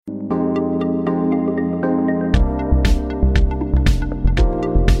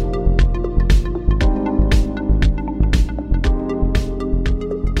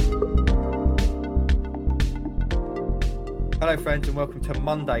friends, and welcome to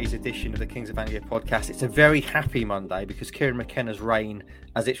Monday's edition of the Kings of Anglia podcast. It's a very happy Monday because Kieran McKenna's reign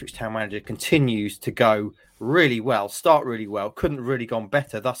as Ipswich Town manager continues to go really well, start really well. Couldn't really gone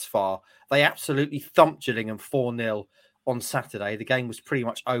better thus far. They absolutely thumped Gillingham 4-0 on Saturday. The game was pretty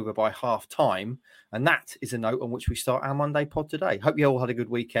much over by half time, and that is a note on which we start our Monday pod today. Hope you all had a good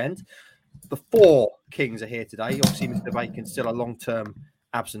weekend. The four Kings are here today. Obviously, Mr. Bacon's still a long-term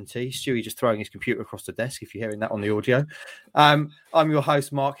absentee. Stewie just throwing his computer across the desk, if you're hearing that on the audio. I'm your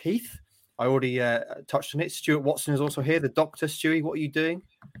host, Mark Heath. I already touched on it. Stuart Watson is also here. The doctor. Stewie, what are you doing?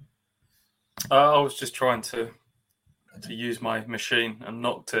 I was just trying to use my machine and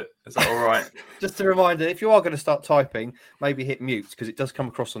knocked it. Is that all right? Just a reminder, if you are going to start typing, maybe hit mute because it does come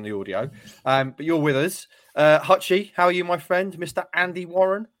across on the audio. But you're with us. Hutchie, how are you, my friend? Mr. Andy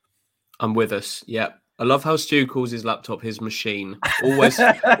Warren? I'm with us, yeah. I love how Stu calls his laptop his machine. Always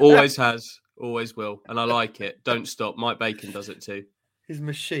has, always will. And I like it. Don't stop. Mike Bacon does it too. His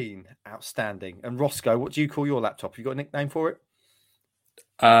machine, outstanding. And Roscoe, what do you call your laptop? You got a nickname for it?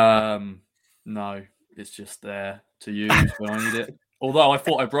 No, it's just there to use when I need it. Although I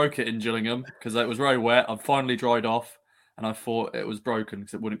thought I broke it in Gillingham because it was very wet. I've finally dried off and I thought it was broken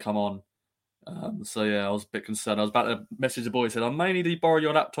because it wouldn't come on. So yeah, I was a bit concerned. I was about to message the boy, said I may need to borrow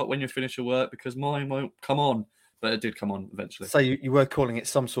your laptop when you finish your work because mine won't come on, but it did come on eventually. So you were calling it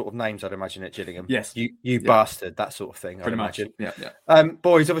some sort of names, I'd imagine, at Gillingham. Yes, you bastard, that sort of thing. Pretty much. Imagine. Yeah.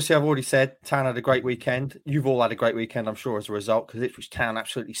 Boys, obviously, I've already said Town had a great weekend. You've all had a great weekend, I'm sure, as a result, because Ipswich Town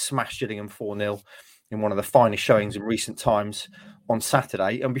absolutely smashed Gillingham 4-0 in one of the finest showings in recent times on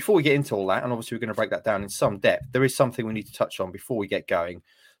Saturday. And before we get into all that, and obviously we're going to break that down in some depth, there is something we need to touch on before we get going.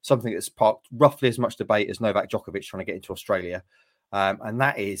 Something that's sparked roughly as much debate as Novak Djokovic trying to get into Australia. And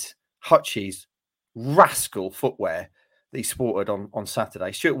that is Hutchie's rascal footwear that he sported on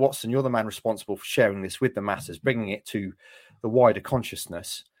Saturday. Stuart Watson, you're the man responsible for sharing this with the masses, bringing it to the wider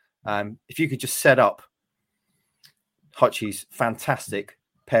consciousness. If you could just set up Hutchie's fantastic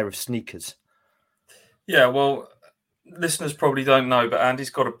pair of sneakers. Yeah, well, listeners probably don't know, but Andy's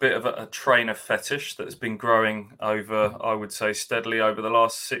got a bit of a trainer fetish that's been growing over, I would say, steadily over the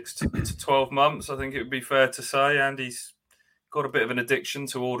last 6 to 12 months. I think it would be fair to say Andy's got a bit of an addiction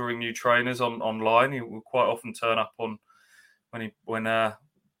to ordering new trainers online. He will quite often turn up on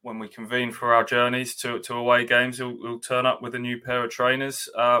when we convene for our journeys to away games. He'll turn up with a new pair of trainers.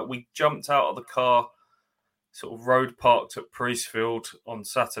 We jumped out of the car, sort of road parked at Priestfield on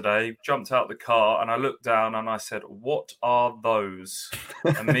Saturday, jumped out the car and I looked down and I said, what are those?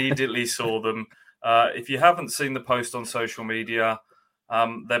 Immediately saw them. If you haven't seen the post on social media,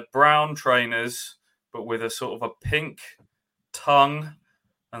 they're brown trainers, but with a sort of a pink tongue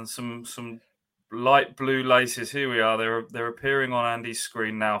and some light blue laces. Here we are. They're appearing on Andy's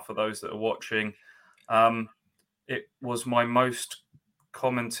screen now for those that are watching. It was my most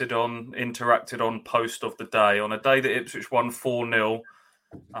commented on, interacted on post of the day. On a day that Ipswich won 4-0,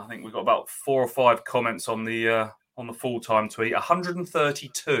 I think we got about 4 or 5 comments on the full-time tweet,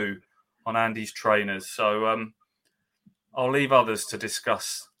 132 on Andy's trainers. So I'll leave others to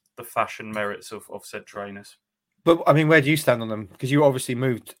discuss the fashion merits of said trainers. But, I mean, where do you stand on them? Because you obviously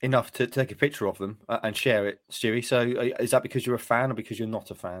moved enough to take a picture of them and share it, Stewie. So is that because you're a fan or because you're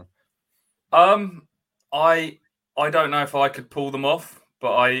not a fan? I don't know if I could pull them off,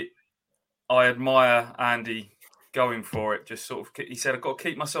 but I admire Andy going for it. Just sort of, he said, "I've got to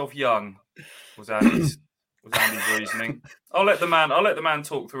keep myself young." Was Andy's reasoning. I'll let the man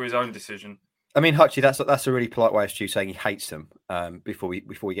talk through his own decision. I mean, Hutchie, that's a really polite way of Stu saying he hates them. Before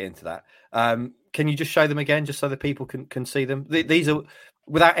we get into that, can you just show them again, just so that people can see them? These are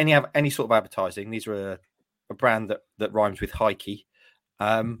without any sort of advertising. These are a brand that rhymes with Heike.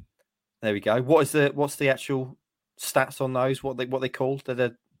 There we go. What's the actual stats on those? What they called?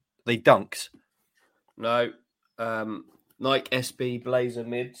 They're dunks. No, Nike SB Blazer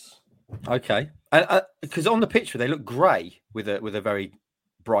mids. Okay, and because on the picture they look grey with a very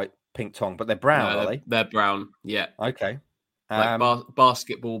bright pink tongue, but they're brown, are they? They're brown. Yeah. Okay. Like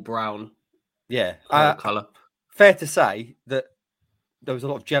basketball brown. Yeah. Colour. Fair to say that there was a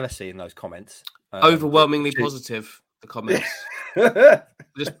lot of jealousy in those comments. Overwhelmingly positive. The comments.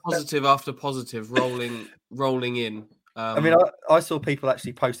 Just positive after positive, rolling in. I mean, I saw people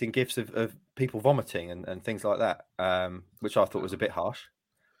actually posting gifs of people vomiting and things like that, which I thought was a bit harsh.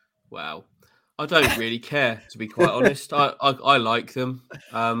 Wow. I don't really care, to be quite honest. I like them.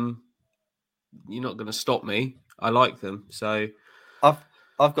 You're not going to stop me. I like them. So I've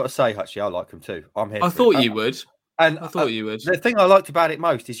got to say, Hutchie, I like them too. I'm here. I thought you would. And I thought you would. The thing I liked about it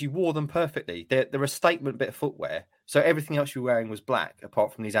most is you wore them perfectly. They're a statement bit of footwear. So everything else you were wearing was black,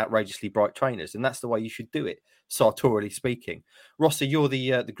 apart from these outrageously bright trainers. And that's the way you should do it, sartorially speaking. Rossi, you're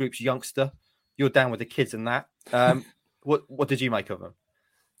the group's youngster. You're down with the kids and that. What did you make of them?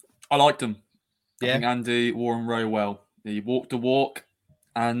 I liked them. Yeah. I think Andy wore them very well. He walked the walk,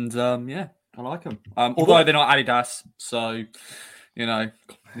 and I like them. Although they're not Adidas, so yeah.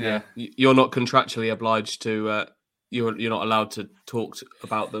 You're not contractually obliged to. You're not allowed to talk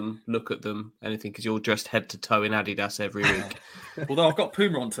about them, look at them, anything, because you're dressed head to toe in Adidas every week. Although I've got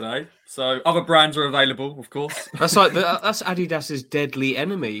Puma on today, so other brands are available, of course. That's that's Adidas's deadly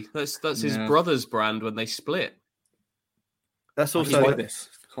enemy. That's his brother's brand when they split. That's also like this.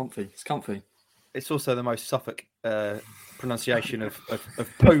 It's comfy. It's also the most Suffolk pronunciation of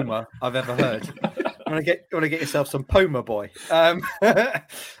Puma I've ever heard. Want to get yourself some Puma, boy.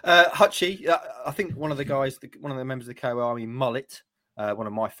 Hutchie, I think one of the members of the KO Army, Mullet, one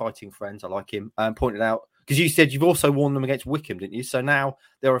of my fighting friends, I like him, pointed out, because you said you've also worn them against Wickham, didn't you? So now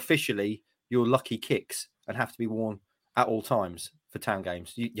they're officially your lucky kicks and have to be worn at all times for town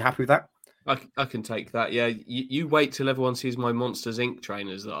games. You happy with that? I can take that. Yeah, you wait till everyone sees my Monsters Inc.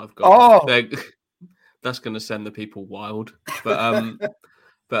 trainers that I've got. Oh, that's going to send the people wild.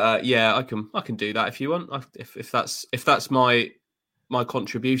 But yeah, I can do that if you want. If that's my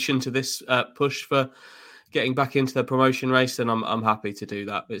contribution to this push for getting back into the promotion race, then I'm happy to do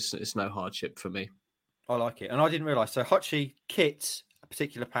that. It's no hardship for me. I like it, and I didn't realise. So Hutchie, kits, a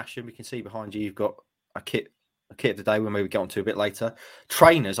particular passion. We can see behind you. You've got a kit of the day. We'll maybe get on to a bit later.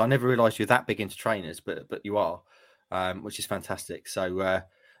 Trainers. I never realised you're that big into trainers, but you are, which is fantastic. So.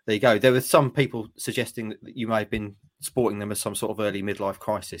 There you go. There were some people suggesting that you may have been sporting them as some sort of early midlife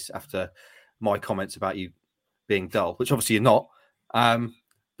crisis after my comments about you being dull, which obviously you're not.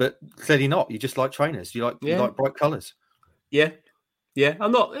 But clearly not. You just like trainers. You like bright colours. Yeah.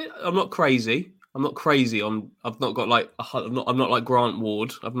 I'm not crazy. I'm not crazy on. I've not got like. I'm not like Grant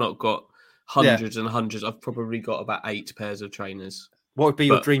Ward. I've not got hundreds and hundreds. I've probably got about 8 pairs of trainers. What would be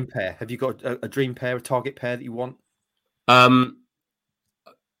your dream pair? Have you got a dream pair, a target pair that you want?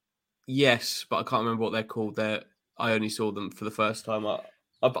 Yes, but I can't remember what they're called. I only saw them for the first time.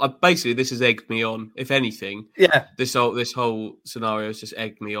 I basically, this has egged me on. If anything, this whole scenario has just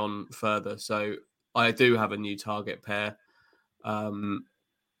egged me on further. So I do have a new target pair. We'll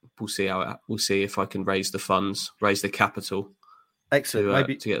see we'll see if I can raise the funds, raise the capital. Excellent.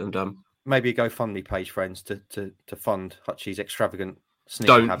 Maybe to get them done. Maybe a GoFundMe page, friends, to fund Hutchie's extravagant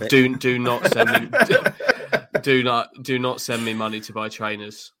sneaker habit. Do not send me. do not send me money to buy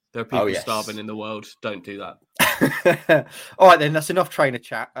trainers. There are people starving in the world. Don't do that. All right, then. That's enough trainer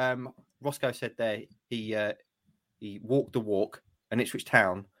chat. Roscoe said there he walked the walk, and Ipswich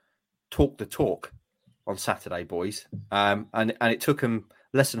Town talked the talk on Saturday, boys. And it took them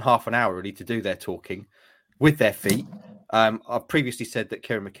less than half an hour really to do their talking with their feet. I've previously said that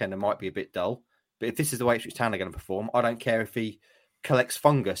Kieran McKenna might be a bit dull, but if this is the way Ipswich Town are going to perform, I don't care if he collects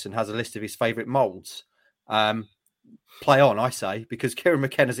fungus and has a list of his favourite moulds. Play on, I say, because Kieran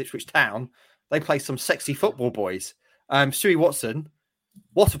McKenna's Ipswich Town, they play some sexy football, boys. Stewie Watson,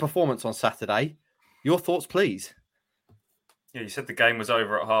 what a performance on Saturday. Your thoughts, please. Yeah, you said the game was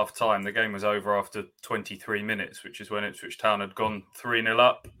over at half time. The game was over after 23 minutes, which is when Ipswich Town had gone 3-0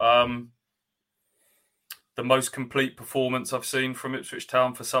 up. The most complete performance I've seen from Ipswich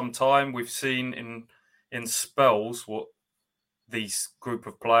Town for some time. We've seen in spells what these group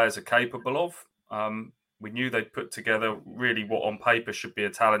of players are capable of. We knew they'd put together really what on paper should be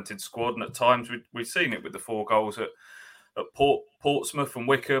a talented squad. And at times we've seen it with the 4 goals at Portsmouth and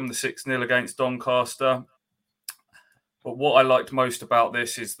Wickham, the 6-0 against Doncaster. But what I liked most about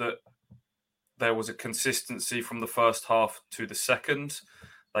this is that there was a consistency from the first half to the second.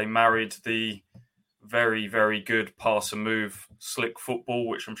 They married the very, very good pass and move, slick football,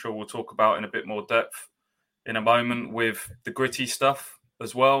 which I'm sure we'll talk about in a bit more depth in a moment, with the gritty stuff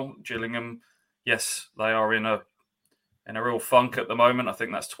as well. Gillingham, yes, they are in a real funk at the moment. I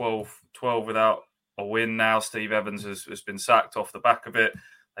think that's 12 without a win now. Steve Evans has been sacked off the back of it.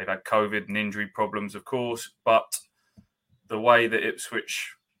 They've had COVID and injury problems, of course, but the way that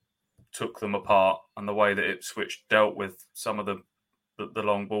Ipswich took them apart and the way that Ipswich dealt with some of the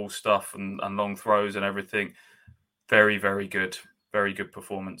long ball stuff and long throws and everything, very, very good. Very good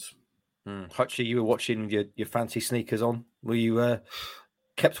performance. Hutchie, you were watching your fancy sneakers on. Were you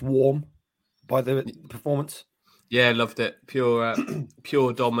kept warm by the performance? Yeah, loved it.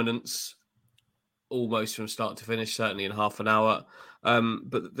 Pure dominance, almost from start to finish, certainly in half an hour.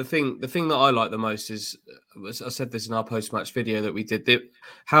 But the thing that I like the most is, I said this in our post-match video that we did.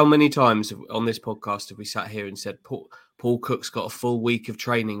 How many times on this podcast have we sat here and said Paul Cook's got a full week of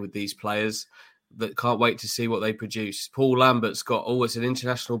training with these players that can't wait to see what they produce. Paul Lambert's got it's an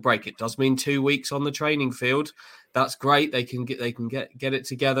international break. It does mean 2 weeks on the training field. That's great. They can get it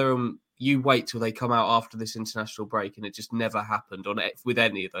together, and you wait till they come out after this international break, and it just never happened with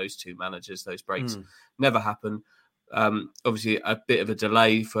any of those two managers. Those breaks never happened. Obviously, a bit of a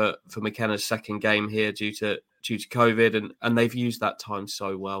delay for McKenna's second game here due to COVID, and they've used that time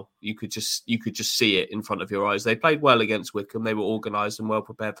so well. You could just see it in front of your eyes. They played well against Wycombe. They were organised and well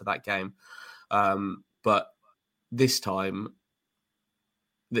prepared for that game. But this time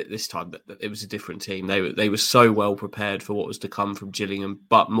it was a different team. They were so well prepared for what was to come from Gillingham,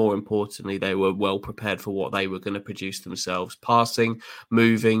 but more importantly, they were well prepared for what they were going to produce themselves. Passing,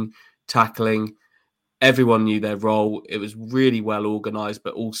 moving, tackling. Everyone knew their role. It was really well organised,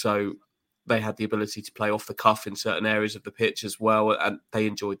 but also they had the ability to play off the cuff in certain areas of the pitch as well, and they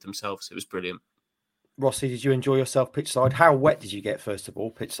enjoyed themselves. It was brilliant. Rossi, did you enjoy yourself pitch side? How wet did you get, first of all,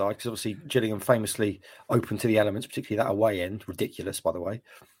 pitch side? Because obviously Gillingham famously open to the elements, particularly that away end. Ridiculous, by the way.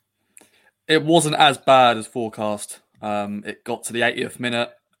 It wasn't as bad as forecast. It got to the 80th minute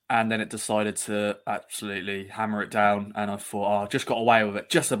and then it decided to absolutely hammer it down. And I thought, I just got away with it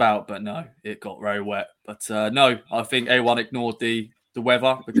just about. But no, it got very wet. But no, I think A1 ignored the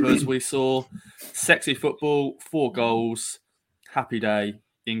weather because we saw sexy football, 4 goals, happy day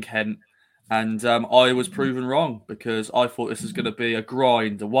in Kent. And I was proven wrong because I thought this was going to be a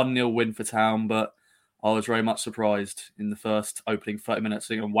grind, a 1-0 win for Town. But I was very much surprised in the first opening 30 minutes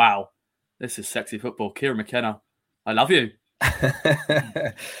thinking, wow, this is sexy football. Kieran McKenna, I love you.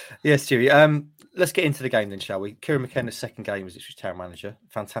 Yes, Stewie. Let's get into the game then, shall we? Kieran McKenna's second game as Ipswich Town manager.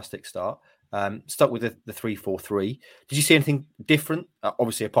 Fantastic start. Stuck with the 3-4-3. Did you see anything different?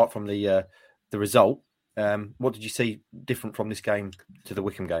 Obviously, apart from the result, what did you see different from this game to the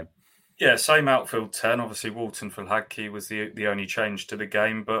Wycombe game? Yeah, same outfield 10. Obviously, Walton Fulhadke was the only change to the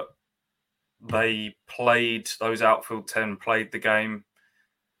game, but those outfield 10 played the game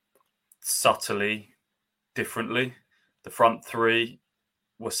subtly differently. The front three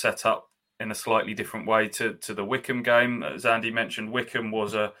were set up in a slightly different way to the Wycombe game. As Andy mentioned, Wycombe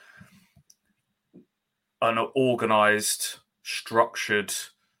was an organised, structured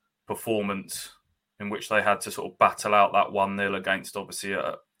performance in which they had to sort of battle out that 1-0 against obviously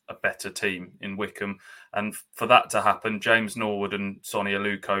a better team in Wycombe. And for that to happen, James Norwood and Sonny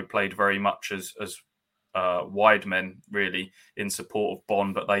Aluko played very much as wide men, really, in support of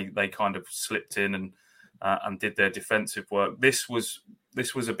Bond, but they kind of slipped in and did their defensive work. This was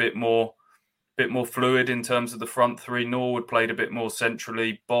a bit more fluid in terms of the front three. Norwood played a bit more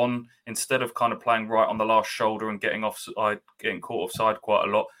centrally. Bond, instead of kind of playing right on the last shoulder and getting caught offside quite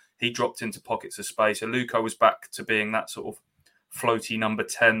a lot, he dropped into pockets of space. Aluko was back to being that sort of floaty number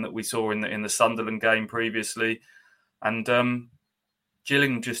 10 that we saw in the Sunderland game previously. And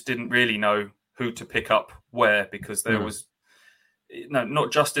Gillingham just didn't really know who to pick up where, because there was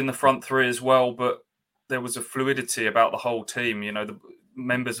not just in the front three as well, but there was a fluidity about the whole team. The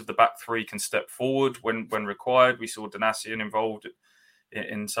members of the back three can step forward when required. We saw Donasian involved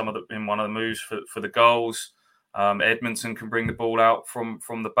in one of the moves for the goals. Edmondson can bring the ball out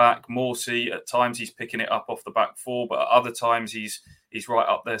from the back. Morsey, at times he's picking it up off the back four, but at other times he's right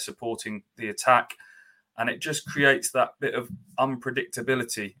up there supporting the attack. And it just creates that bit of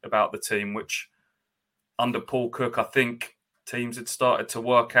unpredictability about the team, which under Paul Cook, I think teams had started to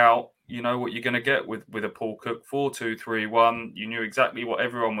work out, what you're going to get with a Paul Cook 4-2-3-1. You knew exactly what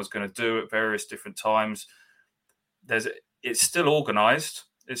everyone was going to do at various different times. It's still organised,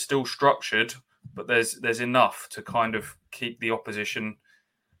 it's still structured, but there's enough to kind of keep the opposition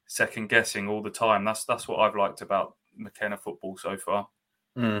second guessing all the time. That's what I've liked about McKenna football so far.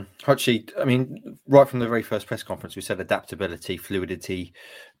 Hutchie, I mean, right from the very first press conference, we said adaptability, fluidity,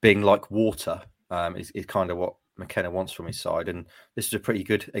 being like water is kind of what McKenna wants from his side. And this is a pretty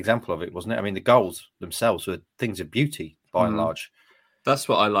good example of it, wasn't it? I mean, the goals themselves were things of beauty by and large. That's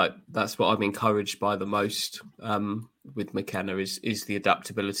what I like. That's what I'm encouraged by the most with McKenna is the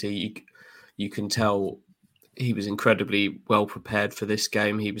adaptability. You can tell he was incredibly well prepared for this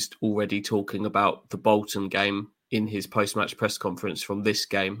game. He was already talking about the Bolton game in his post-match press conference from this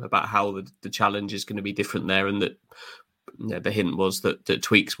game about how the challenge is going to be different there, and that the hint was that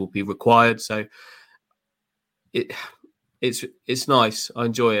tweaks will be required. So it's nice. I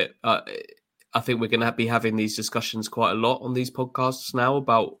enjoy it. I think we're going to be having these discussions quite a lot on these podcasts now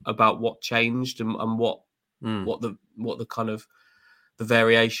about what changed and what the kind of the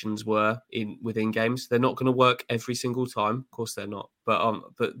variations were within games. They're not going to work every single time, of course they're not.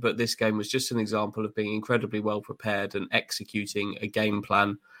 But this game was just an example of being incredibly well prepared and executing a game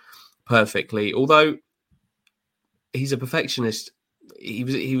plan perfectly. Although he's a perfectionist,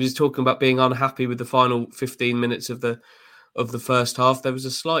 he was talking about being unhappy with the final 15 minutes of the first half. There was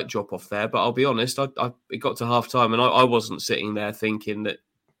a slight drop off there, but I'll be honest, it got to half time and I wasn't sitting there thinking that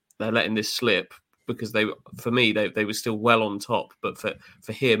they're letting this slip, because they were still well on top. But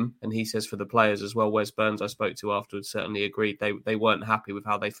for him, and he says for the players as well, Wes Burns I spoke to afterwards certainly agreed they weren't happy with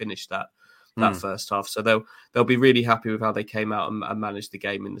how they finished that first half. So they'll be really happy with how they came out and managed the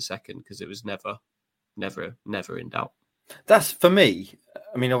game in the second, because it was never in doubt. That's for me.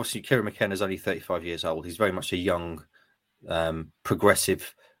 I mean, obviously Kieran McKenna's only 35 years old. He's very much a young,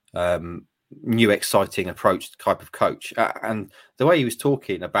 progressive, new, exciting approach type of coach. And the way he was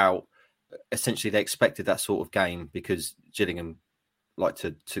talking about, essentially they expected that sort of game because Gillingham like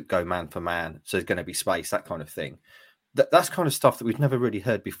to go man for man, so there's going to be space, that kind of thing. That's kind of stuff that we've never really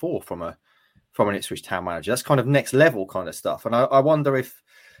heard before from an Ipswich Town manager. That's kind of next level kind of stuff. And I wonder if,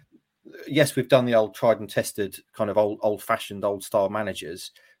 yes, we've done the old tried and tested kind of old fashioned, old style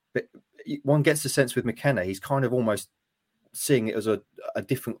managers, but one gets the sense with McKenna, he's kind of almost seeing it as a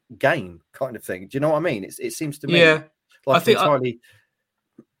different game kind of thing. Do you know what I mean? It seems to me like I think entirely.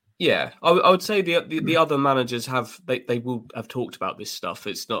 I would say the other managers they will have talked about this stuff.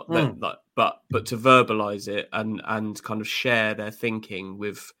 It's not but to verbalise it and kind of share their thinking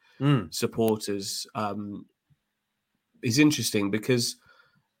with supporters is interesting, because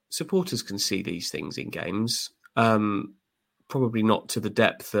supporters can see these things in games, probably not to the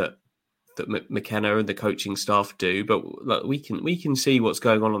depth that McKenna and the coaching staff do, but we can see what's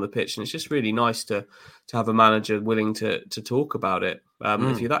going on the pitch, and it's just really nice to have a manager willing to talk about it.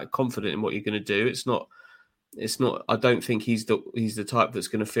 If you're that confident in what you're going to do, it's not. I don't think he's the type that's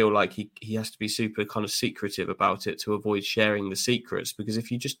going to feel like he has to be super kind of secretive about it to avoid sharing the secrets. Because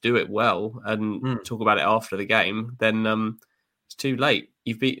if you just do it well and talk about it after the game, then it's too late.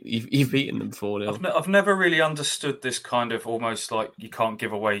 You've beaten them 4-0. I've never really understood this kind of almost like you can't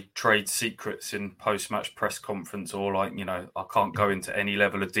give away trade secrets in post-match press conference, or like, I can't go into any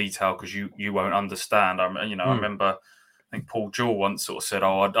level of detail because you won't understand. I remember, I think Paul Jewell once sort of said,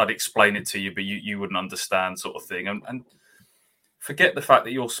 I'd explain it to you, but you wouldn't understand, sort of thing. And forget the fact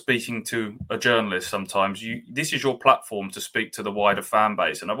that you're speaking to a journalist sometimes. This is your platform to speak to the wider fan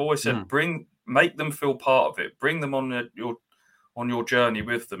base. And I've always said, make them feel part of it. Bring them on your journey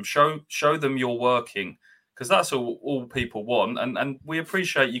with them. Show them you're working, because that's all people want. And we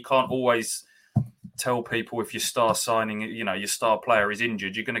appreciate you can't always tell people if your star signing, your star player is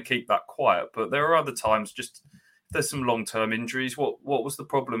injured, you're going to keep that quiet. But there are other times, just if there's some long-term injuries. What was the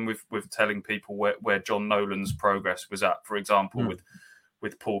problem with telling people where John Nolan's progress was at, for example,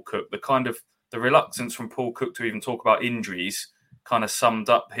 with Paul Cook? The reluctance from Paul Cook to even talk about injuries kind of summed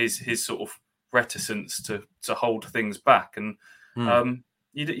up his sort of reticence to hold things back. And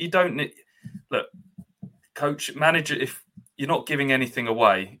you don't need, look, coach, manager, if you're not giving anything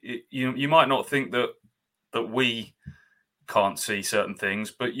away, you might not think that we can't see certain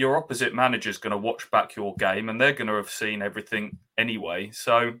things, but your opposite manager's going to watch back your game and they're going to have seen everything anyway.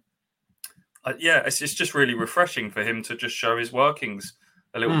 So it's just really refreshing for him to just show his workings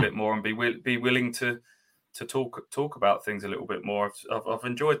a little bit more and be willing to talk about things a little bit more. I've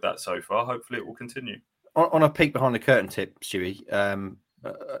enjoyed that so far. Hopefully it will continue. On a peek behind the curtain tip, Stewie,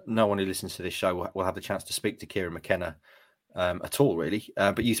 no one who listens to this show will have the chance to speak to Kieran McKenna at all, really.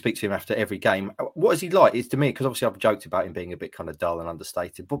 But you speak to him after every game. What is he like? It's to me, because obviously I've joked about him being a bit kind of dull and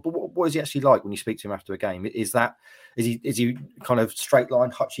understated. But what is he actually like when you speak to him after a game? Is he kind of straight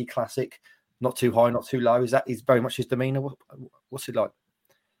line, Hutchie classic, not too high, not too low? Is very much his demeanour? What's he like?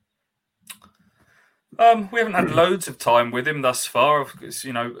 We haven't had loads of time with him thus far, because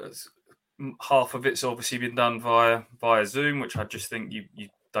half of it's obviously been done via Zoom, which I just think you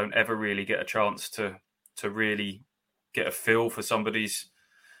don't ever really get a chance to really get a feel for somebody's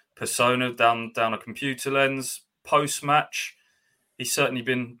persona down a computer lens. Post match, he's certainly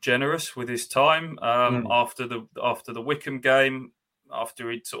been generous with his time. After the Wycombe game, after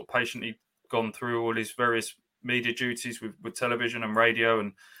he'd sort of patiently gone through all his various media duties with television and radio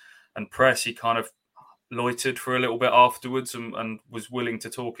and press, he kind of loitered for a little bit afterwards and was willing to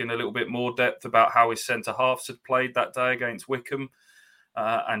talk in a little bit more depth about how his centre-halves had played that day against Wycombe,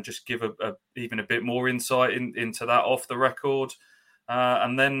 and just give even a bit more insight into that off the record.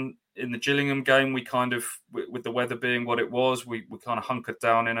 And then in the Gillingham game, we kind of, with the weather being what it was, we kind of hunkered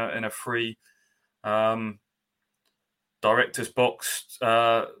down in a free director's box,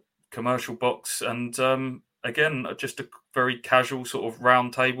 commercial box, and again, just a very casual sort of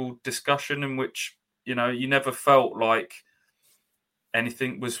round table discussion in which, you never felt like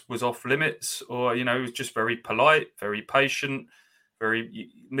anything was off limits, or, it was just very polite, very patient, very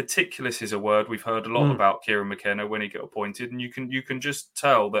meticulous is a word we've heard a lot about Kieran McKenna when he got appointed. And you can just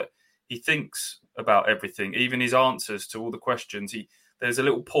tell that he thinks about everything, even his answers to all the questions. There's a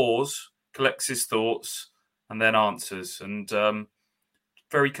little pause, collects his thoughts, and then answers. And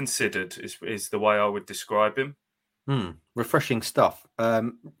very considered is the way I would describe him. Refreshing stuff.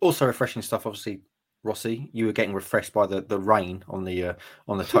 Also refreshing stuff, obviously, Rossi, you were getting refreshed by the rain on the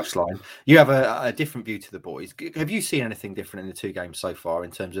touchline. You have a different view to the boys. Have you seen anything different in the two games so far in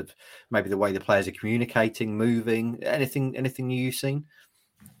terms of maybe the way the players are communicating, moving? Anything new you've seen?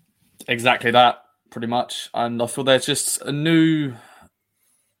 Exactly that, pretty much. And I feel there's just a new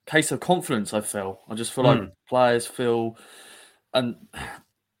case of confidence. I just feel like players feel and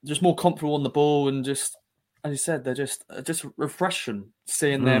just more comfortable on the ball, and just, as you said, they're just refreshing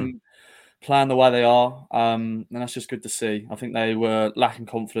seeing them playing the way they are, and that's just good to see. I think they were lacking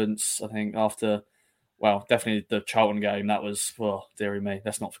confidence. I think after, definitely the Charlton game, that was, dearie me.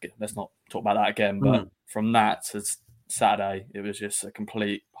 Let's not talk about that again. But from that to Saturday, it was just a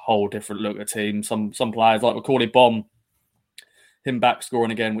complete whole different look at the team. Some players like Macaulay Bonne, him back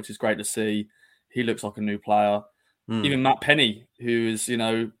scoring again, which is great to see. He looks like a new player. Even Matt Penny, who is,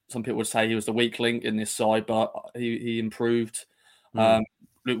 some people would say he was the weak link in this side, but he improved.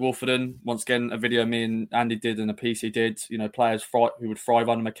 Luke Wolfenden, once again, a video me and Andy did and a piece he did, players who would thrive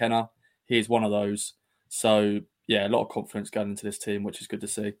under McKenna. He is one of those. So, yeah, a lot of confidence going into this team, which is good to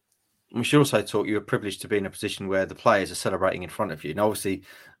see. We should also talk, you're privileged to be in a position where the players are celebrating in front of you. Now, obviously,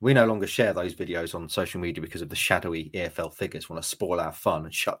 we no longer share those videos on social media because of the shadowy EFL figures want to spoil our fun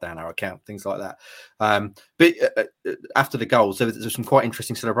and shut down our account, things like that. But after the goals, there was some quite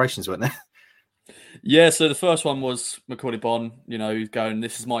interesting celebrations, weren't there? Yeah, so the first one was Macaulay Bonne, he's going,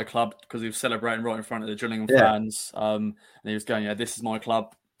 "This is my club," because he was celebrating right in front of the Gillingham fans. And he was going, "Yeah, this is my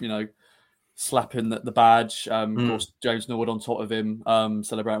club," slapping the badge. Of course, James Norwood on top of him,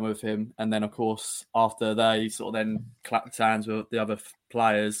 celebrating with him. And then, of course, after they sort of then clapped hands with the other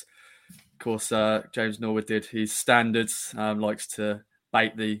players, of course, James Norwood did his standards, likes to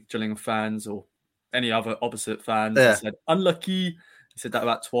bait the Gillingham fans or any other opposite fans. He said, "Unlucky." He said that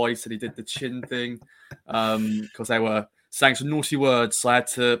about twice, and he did the chin thing because they were saying some naughty words. So I had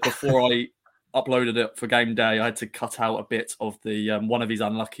to, before I uploaded it for game day, I had to cut out a bit of the one of his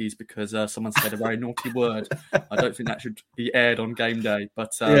unluckies because someone said a very naughty word. I don't think that should be aired on game day.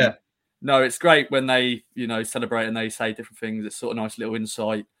 But no, it's great when they celebrate and they say different things. It's sort of nice little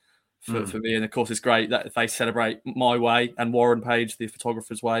insight for me. And of course, it's great that if they celebrate my way and Warren Page, the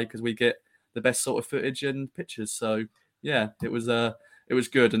photographer's way, because we get the best sort of footage and pictures. So yeah, it was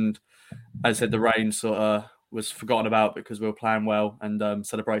good, and as I said, the rain sort of was forgotten about because we were playing well, and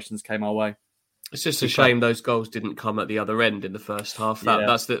celebrations came our way. It's just a shame those goals didn't come at the other end in the first half. That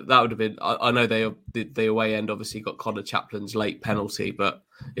would have been. I know the away end obviously got Connor Chaplin's late penalty, but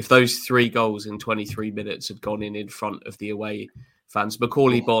if those 3 goals in 23 minutes had gone in front of the away fans,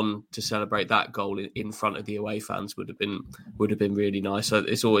 Macaulay Bonne to celebrate that goal in front of the away fans would have been really nice. So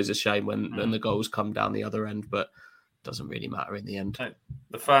it's always a shame when the goals come down the other end, but doesn't really matter in the end.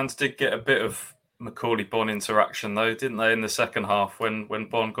 The fans did get a bit of Macaulay Bonne interaction though, didn't they, in the second half when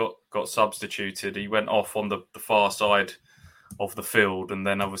Bonne got substituted? He went off on the far side of the field and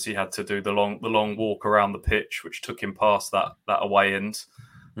then obviously had to do the long walk around the pitch, which took him past that away end.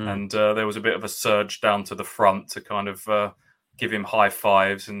 And there was a bit of a surge down to the front to kind of give him high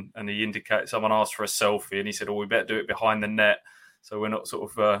fives, and he indicated, someone asked for a selfie and he said, we better do it behind the net so we're not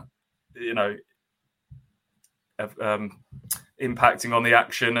sort of impacting on the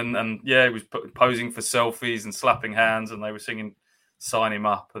action, and he was posing for selfies and slapping hands, and they were singing "Sign Him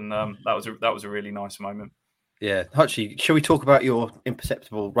Up," and that was a really nice moment. Yeah, Hutchie, shall we talk about your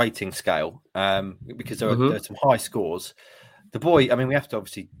imperceptible rating scale? Because there are some high scores. The boy, I mean, we have to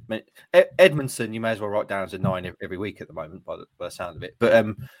obviously Edmondson. You may as well write down as a 9 every week at the moment, by the sound of it. But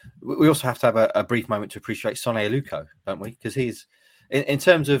we also have to have a brief moment to appreciate Sonny Aluko, don't we? Because he's in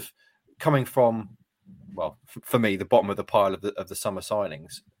terms of coming from, well, for me, the bottom of the pile of the summer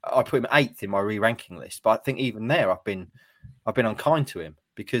signings. I put him 8th in my re-ranking list, but I think even there, I've been unkind to him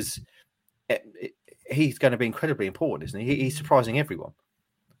because he's going to be incredibly important, isn't he? He's surprising everyone.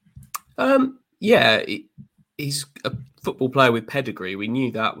 He's a football player with pedigree. We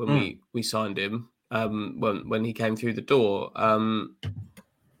knew that when we signed him, when he came through the door.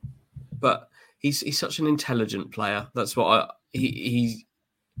 But he's such an intelligent player. That's what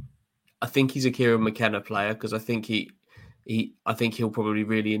I think he's a Kieran McKenna player because I think he I think he'll probably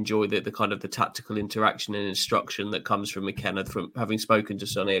really enjoy the kind of the tactical interaction and instruction that comes from McKenna. From having spoken to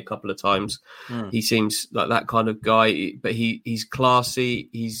Sonny a couple of times, he seems like that kind of guy. But he's classy.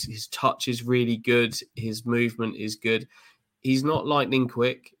 His touch is really good. His movement is good. He's not lightning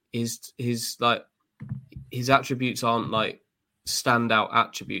quick. His attributes aren't like standout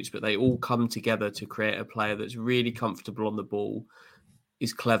attributes, but they all come together to create a player that's really comfortable on the ball,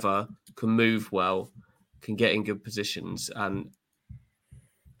 is clever, can move well, can get in good positions, and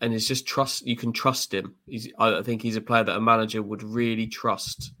it's just trust. You can trust him. I think he's a player that a manager would really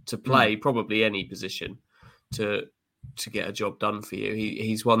trust to play probably any position to get a job done for you.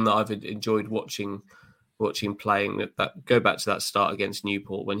 He's one that I've enjoyed watching playing. That go back to that start against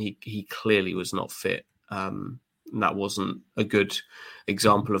Newport when he clearly was not fit. And that wasn't a good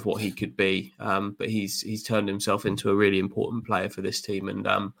example of what he could be. But he's turned himself into a really important player for this team, and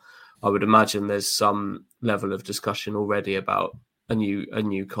I would imagine there's some level of discussion already about a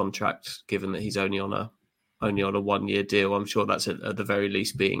new contract, given that he's only on a 1-year deal. I'm sure that's at the very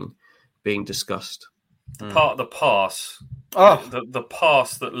least being discussed. Part of the pass, the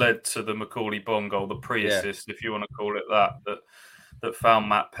pass that led to the Macaulay Bonne goal, the pre-assist, if you want to call it that found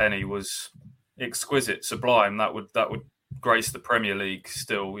Matt Penny was exquisite, sublime. That would grace the Premier League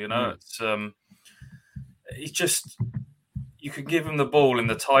still. It's just. You could give him the ball in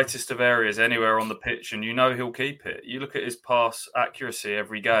the tightest of areas anywhere on the pitch and he'll keep it. You look at his pass accuracy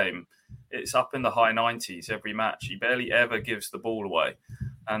every game, it's up in the high 90s every match. He barely ever gives the ball away.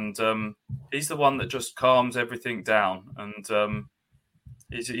 And he's the one that just calms everything down. And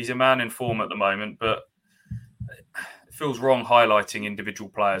he's a man in form at the moment, but it feels wrong highlighting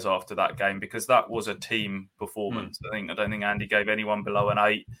individual players after that game because that was a team performance. I don't think Andy gave anyone below an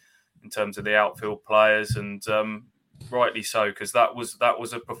 8 in terms of the outfield players, and rightly so, because that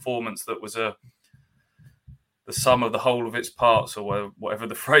was a performance that was the sum of the whole of its parts, or whatever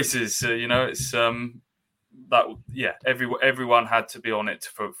the phrase is. It's everyone had to be on it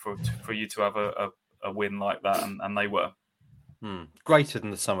for you to have a win like that, and they were greater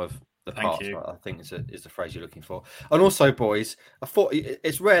than the sum of the parts. I think is the phrase you're looking for. And also, boys, I thought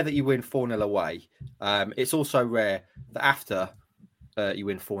it's rare that you win 4-0 away. It's also rare that after you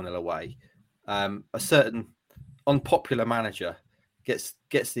win 4-0 away, a certain unpopular manager gets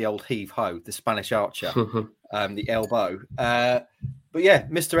the old heave-ho, the Spanish archer, the elbow. But yeah,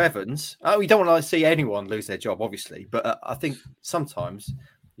 Mr. Evans, we don't want to see anyone lose their job, obviously, but I think sometimes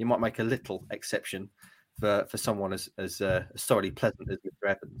you might make a little exception for someone as thoroughly pleasant as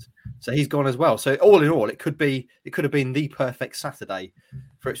Mr. Evans. So he's gone as well. So all in all, it could have been the perfect Saturday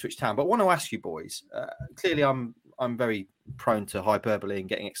for Ipswich Town. But I want to ask you, boys, clearly I'm very prone to hyperbole and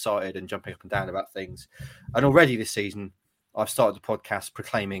getting excited and jumping up and down about things. And already this season, I've started the podcast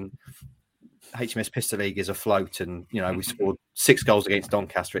proclaiming HMS Pistol League is afloat, and we scored 6 goals against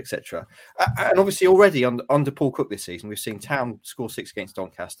Doncaster, etc. And obviously, already under Paul Cook this season, we've seen Town score 6 against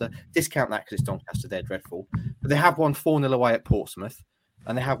Doncaster. Discount that because it's Doncaster; they're dreadful. But they have won 4-0 away at Portsmouth,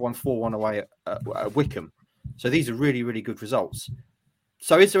 and they have won 4-1 away at Wickham. So these are really, really good results.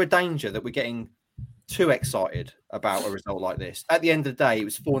 So is there a danger that we're getting too excited about a result like this? At the end of the day, it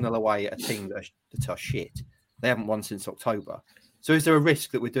was 4-0 away at a team that are shit. They haven't won since October. So is there a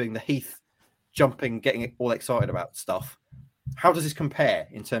risk that we're doing the Heath jumping, getting all excited about stuff? How does this compare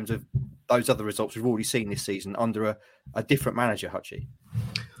in terms of those other results we've already seen this season under a different manager, Hutchie?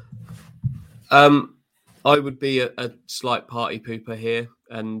 I would be a slight party pooper here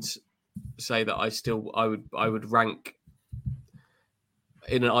and say that I would rank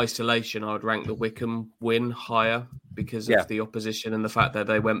in an isolation. I would rank the Wickham win higher because of the opposition and the fact that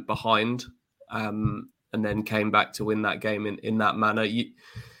they went behind and then came back to win that game in that manner.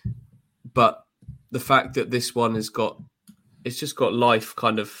 But the fact that this one it's just got life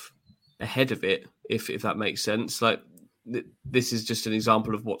kind of ahead of it, if that makes sense. Like this is just an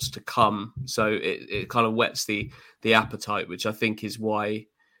example of what's to come. So it kind of whets the appetite, which I think is why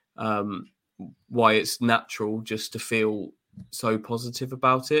it's natural just to feel so positive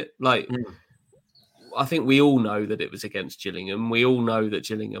about it. Like I think we all know that it was against Gillingham. We all know that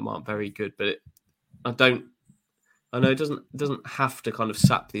Gillingham aren't very good, but I know it doesn't have to kind of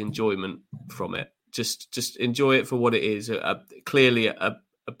sap the enjoyment from it. Just enjoy it for what it is. Clearly a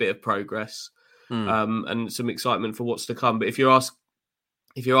bit of progress and some excitement for what's to come. But if you're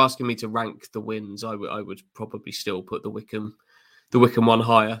asking me to rank the wins, I would probably still put the Wickham one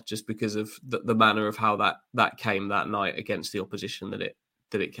higher, just because of the manner of how that came that night against the opposition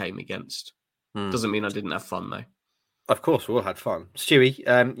that it came against. Doesn't mean I didn't have fun though. Of course, we all had fun.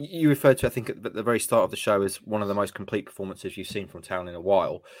 Stewie, you referred to, I think, at the very start of the show as one of the most complete performances you've seen from Town in a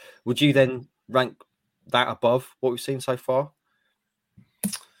while. Would you then rank that above what we've seen so far?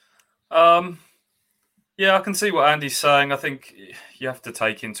 Yeah, I can see what Andy's saying. I think you have to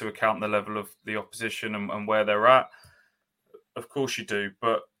take into account the level of the opposition and where they're at. Of course you do,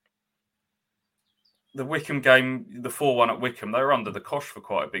 but the Wycombe game, the 4-1 at Wycombe, they were under the cosh for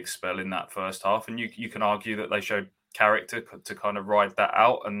quite a big spell in that first half, and you can argue that they showed character to kind of ride that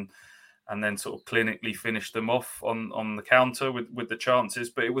out and then sort of clinically finish them off on the counter with the chances.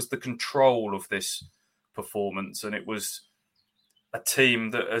 But it was the control of this performance, and it was a team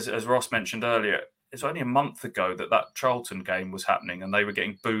that, as Ross mentioned earlier, it's only a month ago that Charlton game was happening and they were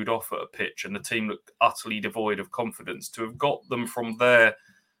getting booed off at a pitch and the team looked utterly devoid of confidence. To have got them from there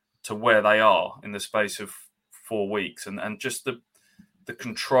to where they are in the space of 4 weeks and just the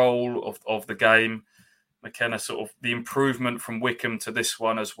control of the game. McKenna sort of the improvement from Wycombe to this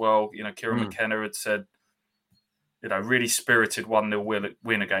one as well. You know, Kieran McKenna had said, you know, really spirited 1-0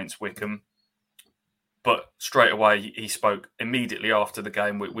 win against Wycombe. But straight away, he spoke immediately after the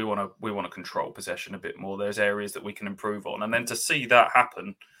game. We want to control possession a bit more. There's areas that we can improve on, and then to see that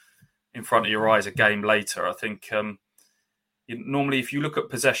happen in front of your eyes a game later, I think normally if you look at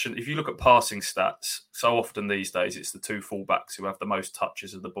possession, if you look at passing stats, so often these days it's the two fullbacks who have the most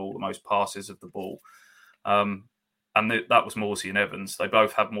touches of the ball, the most passes of the ball, and that was Morsey and Evans. They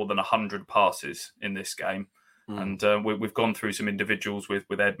both had more than 100 passes in this game. And we've gone through some individuals with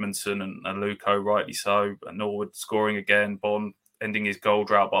Edmondson and Luco, rightly so, and Norwood scoring again, Bond ending his goal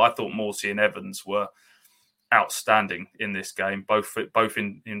drought. But I thought Morsey and Evans were outstanding in this game, both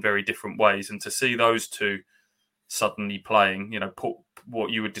in very different ways. And to see those two suddenly playing, you know,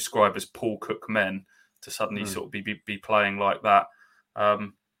 what you would describe as Paul Cook men, to suddenly sort of be playing like that,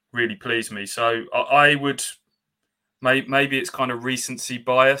 really pleased me. So I would, maybe it's kind of recency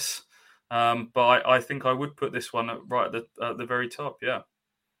bias. But I think I would put this one right at the very top, yeah.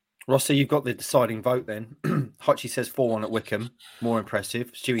 Rossi, you've got the deciding vote then. Hutchie says 4-1 at Wycombe, more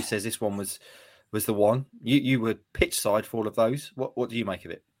impressive. Stewie says this one was the one. You were pitch side for all of those. What do you make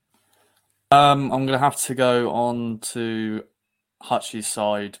of it? I'm going to have to go on to Hutchie's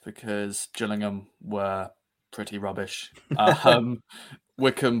side because Gillingham were pretty rubbish.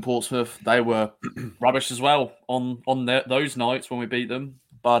 Wycombe, Portsmouth, they were rubbish as well on those nights when we beat them.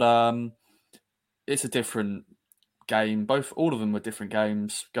 But it's a different game. All of them were different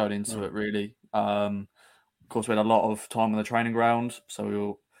games going into it, really. Of course, we had a lot of time on the training ground.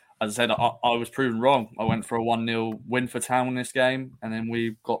 So, as I said, I was proven wrong. I went for a 1-0 win for Town in this game, and then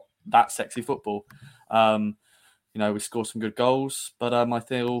we got that sexy football. You know, we scored some good goals, but I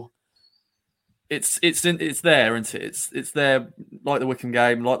feel it's there, isn't it? It's there, like the Wycombe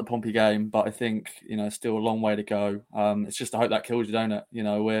game, like the Pompey game. But I think, you know, still a long way to go. It's just I hope that kills you, don't it? You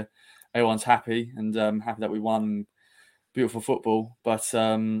know, everyone's happy and happy that we won beautiful football, but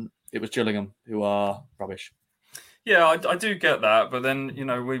it was Gillingham who are rubbish. Yeah, I do get that, but then, you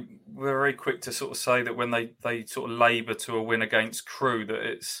know, we're very quick to sort of say that when they sort of labour to a win against Crewe,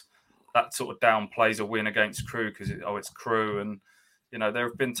 that sort of downplays a win against Crewe because it's Crewe, and you know, there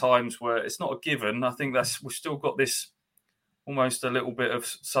have been times where it's not a given. I think we've still got this almost a little bit of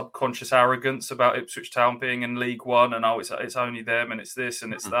subconscious arrogance about Ipswich Town being in League One and it's only them and it's this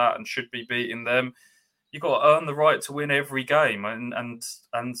and it's that and should be beating them. You've got to earn the right to win every game, and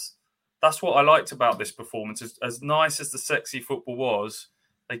that's what I liked about this performance. As nice as the sexy football was,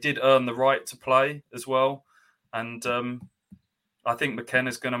 they did earn the right to play as well, and I think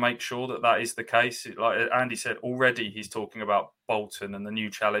McKenna's going to make sure that is the case. Like Andy said, already he's talking about Bolton and the new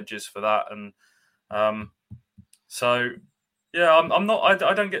challenges for that. And so, yeah, I'm not.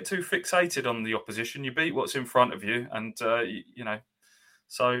 I don't get too fixated on the opposition. You beat what's in front of you, and you know.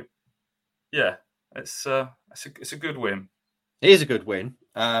 So, yeah, it's a good win. It is a good win.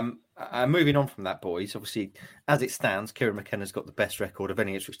 Moving on from that, boys, obviously, as it stands, Kieran McKenna's got the best record of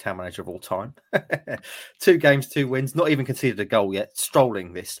any Ipswich Town manager of all time. 2 games, 2 wins, not even conceded a goal yet.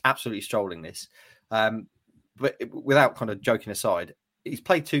 Absolutely strolling this. But without kind of joking aside, he's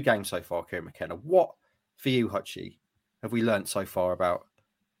played 2 games so far, Kieran McKenna. What, for you, Hutchie, have we learnt so far about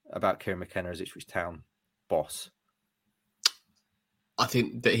Kieran McKenna as Ipswich Town boss? I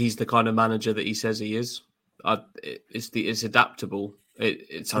think that he's the kind of manager that he says he is. It's adaptable. I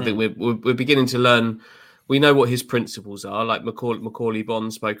think we're beginning to learn. We know what his principles are. Like Macaulay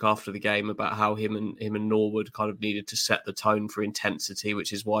Bond spoke after the game about how him and Norwood kind of needed to set the tone for intensity,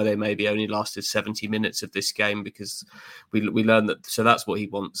 which is why they maybe only lasted 70 minutes of this game, because we learned that. So that's what he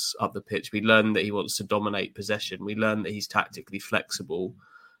wants up the pitch. We learned that he wants to dominate possession. We learned that he's tactically flexible,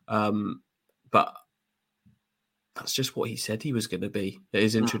 but that's just what he said he was going to be at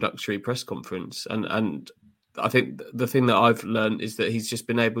his introductory press conference. And I think the thing that I've learned is that he's just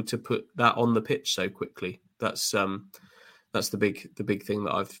been able to put that on the pitch so quickly. That's the big thing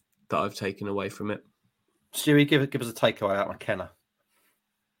that I've taken away from it. Stewie, give us a takeaway out of McKenna.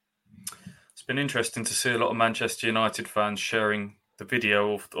 It's been interesting to see a lot of Manchester United fans sharing the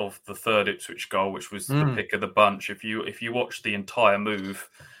video of the third Ipswich goal, which was the pick of the bunch. If you watch the entire move,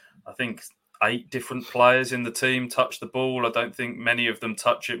 I think 8 different players in the team touch the ball. I don't think many of them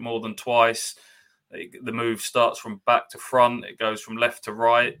touch it more than twice. The move starts from back to front. It goes from left to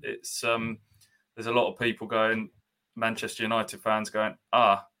right. It's there's a lot of people going, Manchester United fans going,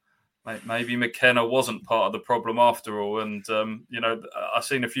 maybe McKenna wasn't part of the problem after all. And I've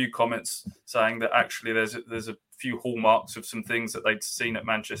seen a few comments saying that actually there's a few hallmarks of some things that they'd seen at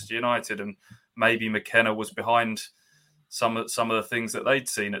Manchester United, and maybe McKenna was behind some of the things that they'd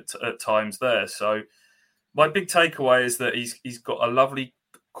seen at times there. So my big takeaway is that he's got a lovely,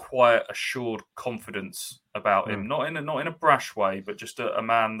 quiet, assured confidence about him, not in a brash way, but just a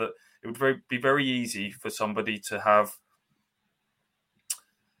man that it would be very easy for somebody to have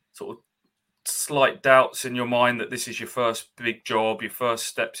sort of slight doubts in your mind that this is your first big job, your first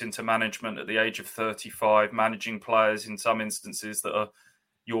steps into management at the age of 35, managing players in some instances that are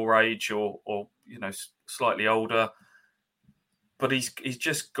your age or slightly older. But he's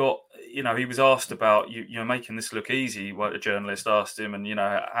just got, he was asked about, you're making this look easy, what a journalist asked him, and,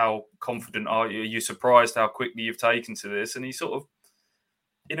 how confident are you? Are you surprised how quickly you've taken to this? And he sort of,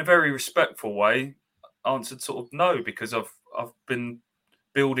 in a very respectful way, answered sort of no, because I've been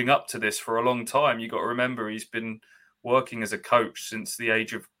building up to this for a long time. You got to remember, he's been working as a coach since the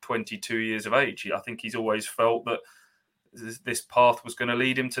age of 22 years of age. I think he's always felt that this path was going to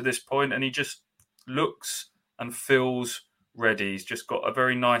lead him to this point, and he just looks and feels ready. He's just got a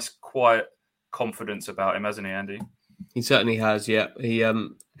very nice, quiet confidence about him, hasn't he, Andy? He certainly has, yeah.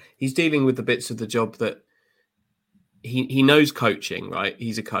 He's dealing with the bits of the job that he knows coaching, right?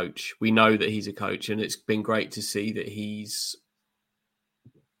 He's a coach. We know that he's a coach, and it's been great to see that he's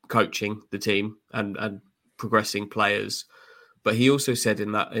coaching the team and progressing players. But he also said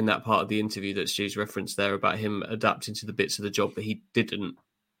in that part of the interview that Stu's referenced there about him adapting to the bits of the job that he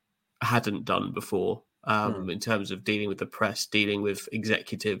hadn't done before. In terms of dealing with the press, dealing with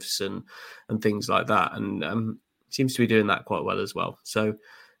executives and things like that. And seems to be doing that quite well as well. So,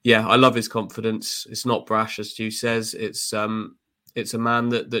 yeah, I love his confidence. It's not brash, as Stu says. It's a man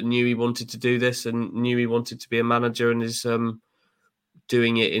that knew he wanted to do this and knew he wanted to be a manager and is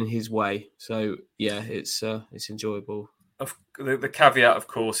doing it in his way. So, yeah, it's enjoyable. The caveat, of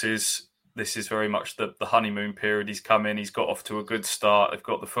course, is this is very much the honeymoon period. He's come in, he's got off to a good start. They've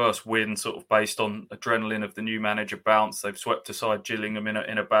got the first win sort of based on adrenaline of the new manager bounce. They've swept aside Gillingham in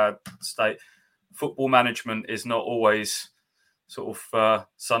a bad state. Football management is not always sort of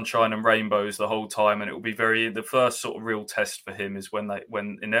sunshine and rainbows the whole time. And it will be the first sort of real test for him is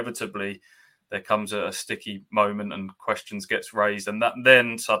when inevitably there comes a sticky moment and questions gets raised. And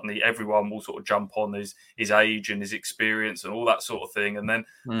then suddenly everyone will sort of jump on his age and his experience and all that sort of thing. And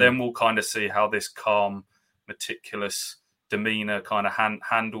then we'll kind of see how this calm, meticulous demeanour kind of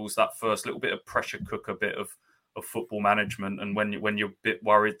handles that first little bit of pressure cooker bit of football management. And when you're a bit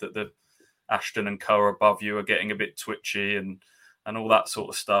worried that the Ashton and Co above you are getting a bit twitchy and all that sort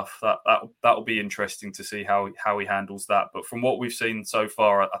of stuff, that'll be interesting to see how he handles that. But from what we've seen so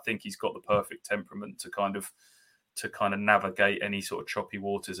far, I think he's got the perfect temperament to kind of navigate any sort of choppy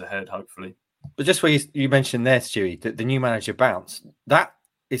waters ahead, hopefully. But just where you mentioned there, Stewie, the new manager bounce, that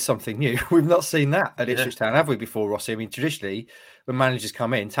is something new. We've not seen that at Ipswich Town, have we, before, Rossi? I mean, traditionally, when managers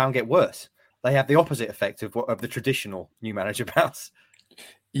come in, Town get worse. They have the opposite effect of the traditional new manager bounce.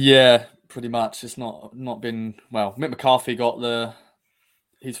 Yeah, pretty much. It's not been well. Mick McCarthy got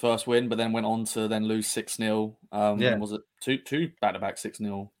his first win, but then went on to then lose 6-0. Was it two back-to-back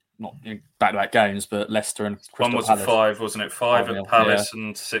 6-0? Not in back-to-back games, but Leicester and Crystal One was Palace. a 5, wasn't it? 5 at Palace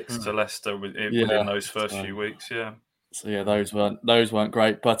and 6 to Leicester within those first few weeks. Yeah. So yeah, those weren't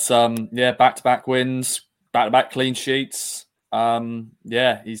great, but back-to-back wins, back-to-back clean sheets.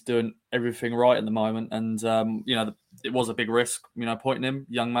 He's doing everything right at the moment, and it was a big risk, appointing him,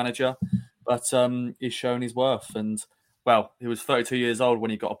 young manager, but he's shown his worth. And well, he was 32 years old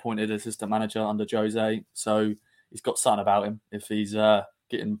when he got appointed assistant manager under Jose, so he's got something about him. If he's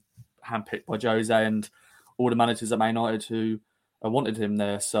getting handpicked by Jose and all the managers at Man United who wanted him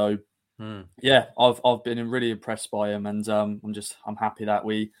there, so I've been really impressed by him, and I'm happy that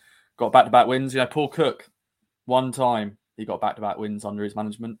we got back-to-back wins. Paul Cook, one time he got back-to-back wins under his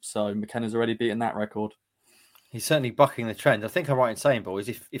management, so McKenna's already beaten that record. He's certainly bucking the trend. I think I'm right in saying, boys,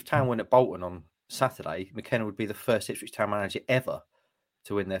 if Town win at Bolton on Saturday, McKenna would be the first Ipswich Town manager ever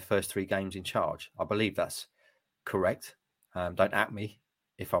to win their first 3 games in charge. I believe that's correct. Don't at me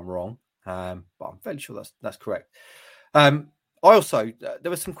if I'm wrong, but I'm fairly sure that's correct. I also there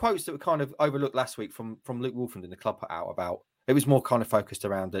were some quotes that were kind of overlooked last week from Luke Wolfenden, the club put out about. It was more kind of focused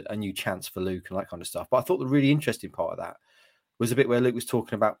around a new chance for Luke and that kind of stuff. But I thought the really interesting part of that was a bit where Luke was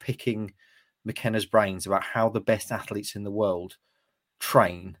talking about picking McKenna's brains about how the best athletes in the world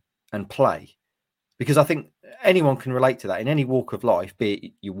train and play. Because I think anyone can relate to that in any walk of life, be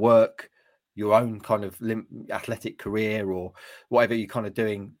it your work, your own kind of athletic career, or whatever you're kind of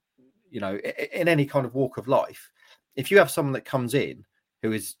doing, in any kind of walk of life. If you have someone that comes in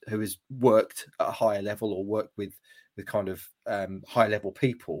who has worked at a higher level or worked with kind of high level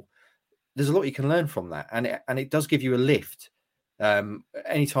people, there's a lot you can learn from that, and it does give you a lift.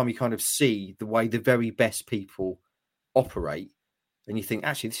 Anytime you kind of see the way the very best people operate, and you think,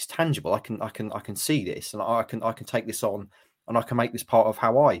 actually, this is tangible. I can see this, and I can take this on, and I can make this part of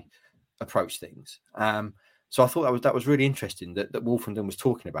how I approach things. So I thought that was really interesting that Wolfenden was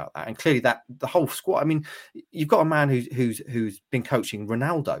talking about that, and clearly that the whole squad. I mean, you've got a man who's been coaching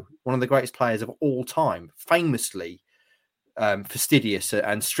Ronaldo, one of the greatest players of all time, famously fastidious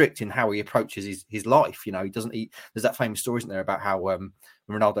and strict in how he approaches his life. He doesn't eat. There's that famous story, isn't there, about how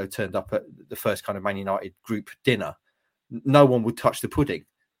Ronaldo turned up at the first kind of Man United group dinner. No one would touch the pudding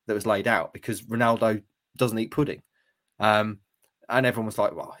that was laid out because Ronaldo doesn't eat pudding. And everyone was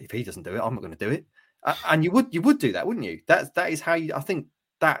like, well, if he doesn't do it, I'm not going to do it. And you would do that, wouldn't you? That is how I think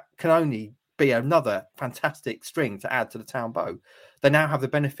that can only be another fantastic string to add to the Town bow. They now have the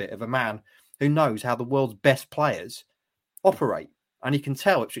benefit of a man who knows how the world's best players operate, and he can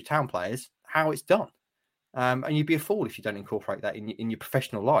tell Ipswich Town players how it's done. And you'd be a fool if you don't incorporate that in your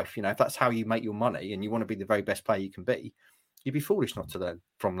professional life. If that's how you make your money and you want to be the very best player you can be, you'd be foolish not to learn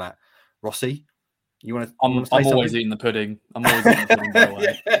from that. Rossi, I'm always eating the pudding. I'm always eating the pudding, by the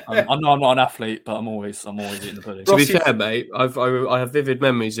way. Yeah. I'm not an athlete, but I'm always eating the pudding. To be fair, mate, I have vivid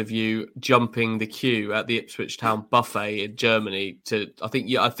memories of you jumping the queue at the Ipswich Town buffet in Germany. I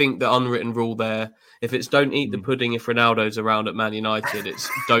think the unwritten rule there, if it's don't eat the pudding if Ronaldo's around at Man United, it's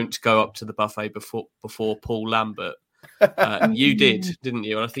don't go up to the buffet before Paul Lambert. You did, didn't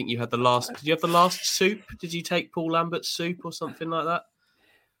you? And I think you had the last. Did you have the last soup? Did you take Paul Lambert's soup or something like that?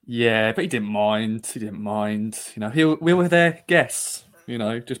 Yeah, but he didn't mind. We were their guests.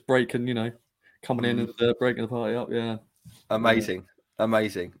 Just breaking. Coming in and breaking the party up. Yeah, amazing.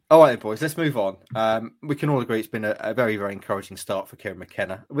 All right, boys, let's move on. We can all agree it's been a very, very encouraging start for Kieran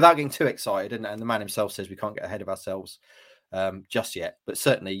McKenna. Without getting too excited, and the man himself says we can't get ahead of ourselves just yet. But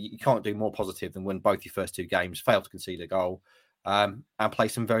certainly, you can't do more positive than win both your first two games, fail to concede a goal, and play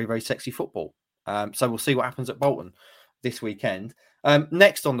some very, very sexy football. So we'll see what happens at Bolton this weekend.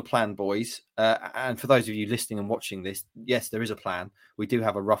 Next on the plan, boys, and for those of you listening and watching this, yes, there is a plan. We do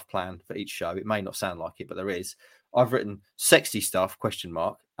have a rough plan for each show. It may not sound like it, but there is. I've written sexy stuff, ?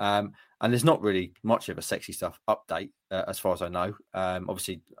 And there's not really much of a sexy stuff update as far as I know.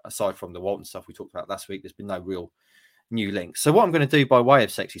 Obviously, aside from the Walton stuff we talked about last week, there's been no real new links. So what I'm going to do by way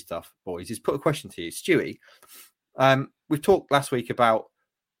of sexy stuff, boys, is put a question to you. Stewie, we've talked last week about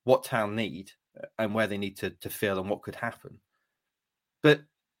what Town need and where they need to fill and what could happen. But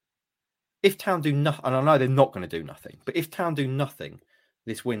if Town do nothing, and I know they're not going to do nothing, but if Town do nothing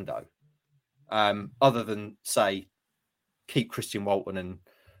this window, other than say keep Christian Walton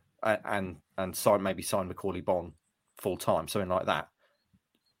and sign Macaulay Bonne full time, something like that,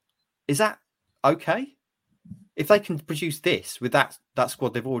 is that okay? If they can produce this with that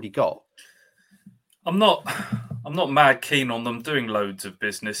squad they've already got, I'm not mad keen on them doing loads of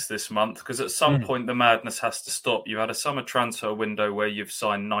business this month because at some point the madness has to stop. You've had a summer transfer window where you've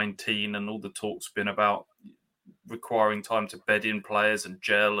signed 19 and all the talk's been about requiring time to bed in players and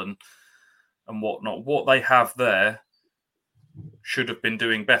gel and whatnot. What they have there should have been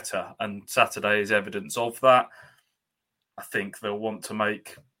doing better, and Saturday is evidence of that. I think they'll want to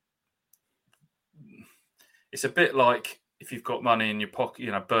make... It's a bit like if you've got money in your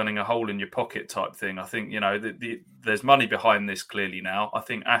pocket, burning a hole in your pocket type thing. I think, there's money behind this clearly now. I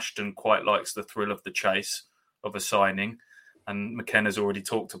think Ashton quite likes the thrill of the chase of a signing. And McKenna's already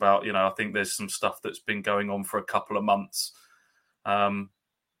talked about, I think there's some stuff that's been going on for a couple of months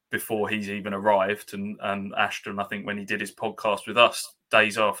before he's even arrived. And Ashton, I think when he did his podcast with us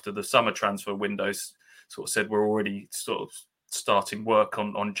days after the summer transfer windows, sort of said we're already sort of starting work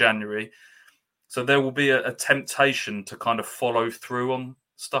on January. So there will be a temptation to kind of follow through on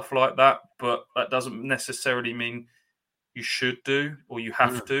stuff like that, but that doesn't necessarily mean you should do or you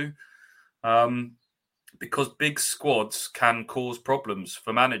have to, because big squads can cause problems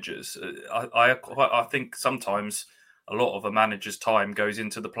for managers. I think sometimes a lot of a manager's time goes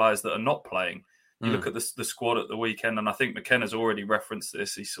into the players that are not playing You look at the squad at the weekend, and I think McKenna's already referenced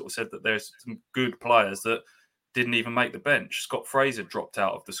this. He sort of said that there's some good players that didn't even make the bench. Scott Fraser dropped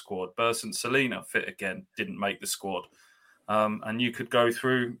out of the squad. Bersant Salina, fit again, didn't make the squad. And you could go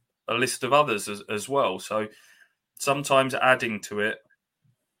through a list of others as well. So sometimes adding to it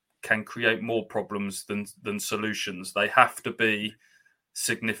can create more problems than solutions. They have to be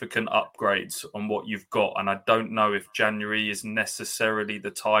significant upgrades on what you've got. And I don't know if January is necessarily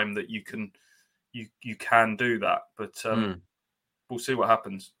the time that you can do that. But we'll see what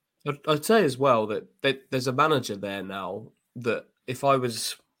happens. I'd say as well that there's a manager there now that if I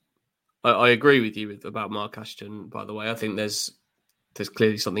was... I agree with you about Mark Ashton, by the way. I think there's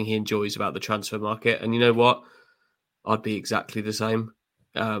clearly something he enjoys about the transfer market. And you know what? I'd be exactly the same.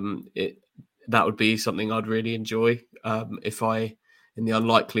 That would be something I'd really enjoy if I, in the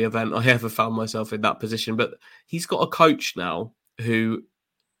unlikely event I ever found myself in that position. But he's got a coach now who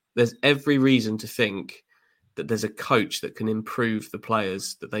there's every reason to think that there's a coach that can improve the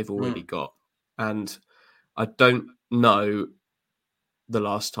players that they've already got. And I don't know the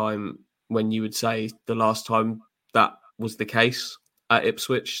last time when you would say the last time that was the case at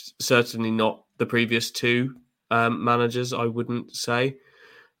Ipswich. Certainly not the previous two managers, I wouldn't say.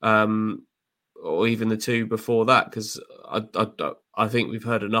 Or even the two before that, because I think we've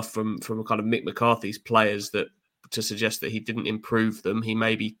heard enough from kind of Mick McCarthy's players to suggest that he didn't improve them. He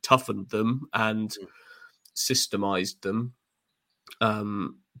maybe toughened them and systemized them,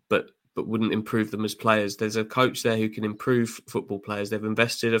 but wouldn't improve them as players. There's a coach there who can improve football players. They've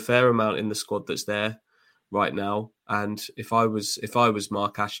invested a fair amount in the squad that's there right now. And if I was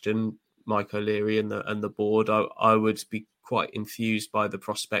Mark Ashton, Mike O'Leary and the board, I would be quite enthused by the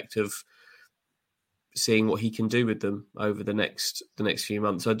prospect of seeing what he can do with them over the next few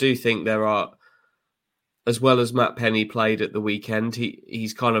months. I do think there are, as well as Matt Penny played at the weekend,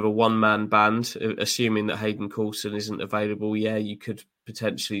 he's kind of a one-man band, assuming that Hayden Coulson isn't available. Yeah, you could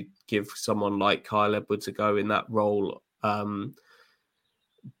potentially give someone like Kyle Edwards a go in that role. But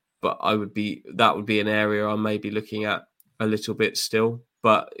that would be an area I may be looking at a little bit still.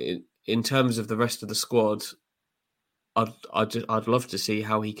 But in terms of the rest of the squad, I'd love to see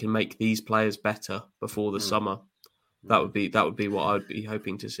how he can make these players better before the summer. That would be what I'd be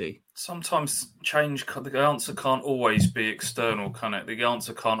hoping to see. Sometimes change, the answer can't always be external, can it? The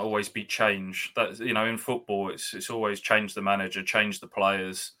answer can't always be change. That, in football, it's always change the manager, change the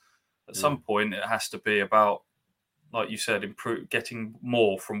players. At some point, it has to be about, like you said, getting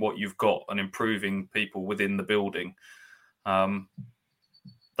more from what you've got and improving people within the building. There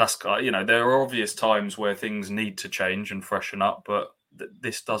are obvious times where things need to change and freshen up, but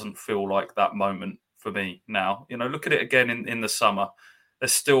this doesn't feel like that moment for me now. Look at it again in the summer.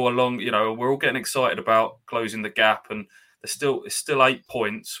 There's still a long, we're all getting excited about closing the gap, and it's still 8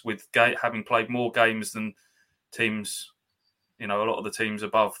 points with having played more games than teams, a lot of the teams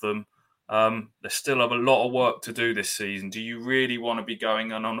above them. There's still a lot of work to do this season. Do you really want to be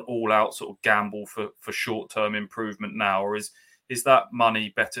going on an all-out sort of gamble for short-term improvement now, or is that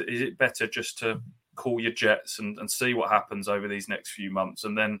money better? Is it better just to cool your jets and see what happens over these next few months,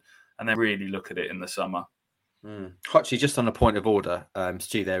 and then really look at it in the summer? Actually, just on a point of order,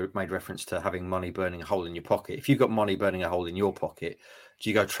 Stu there made reference to having money burning a hole in your pocket. If you've got money burning a hole in your pocket, do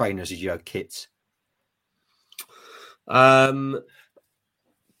you go trainers or do you go kits?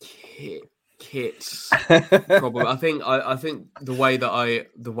 Kits, probably. I think the way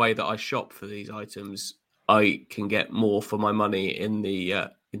that I shop for these items, I can get more for my money in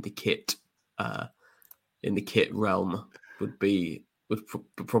the kit realm. Would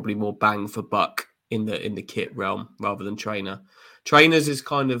probably more bang for buck in the kit realm rather than trainer. Trainers is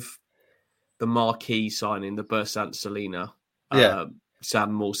kind of the marquee signing, the Bersant Salina,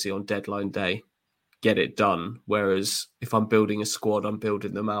 Sam Morsey on deadline day, get it done. Whereas if I'm building a squad, I'm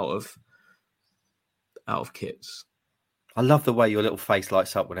building them out of kits. I love the way your little face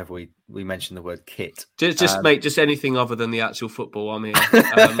lights up whenever we mention the word kit. Just anything other than the actual football. I'm here.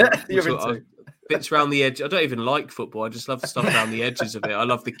 Bits around the edge. I don't even like football. I just love the stuff around the edges of it. I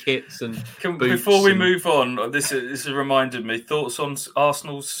love the kits and before we move on, this has reminded me. Thoughts on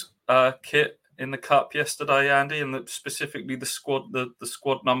Arsenal's kit in the cup yesterday, Andy, and specifically the squad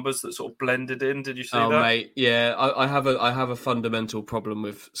numbers that sort of blended in. Did you see that? Mate, yeah. I have a fundamental problem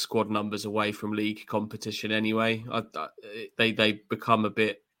with squad numbers away from league competition. Anyway, they become a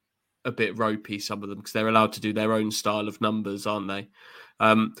bit ropey, some of them, because they're allowed to do their own style of numbers, aren't they?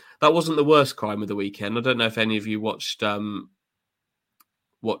 That wasn't the worst crime of the weekend. I don't know if any of you watched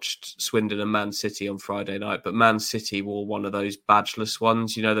Swindon and Man City on Friday night, but Man City wore one of those badgeless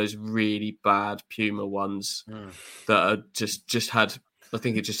ones, those really bad Puma ones that are just had I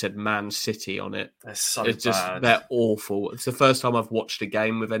think it just said Man City on it. They're so It's just bad. they're awful. It's the first time I've watched a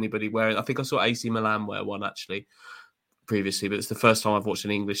game with anybody wearing. I think I saw AC Milan wear one actually previously, but it's the first time I've watched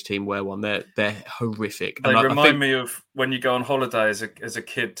an English team wear one. They're horrific. They remind me of when you go on holiday as a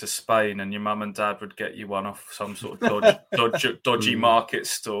kid to Spain, and your mum and dad would get you one off some sort of dodgy market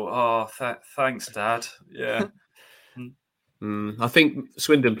store. Oh, thanks, Dad. Yeah. I think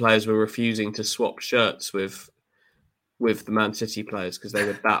Swindon players were refusing to swap shirts with the Man City players because they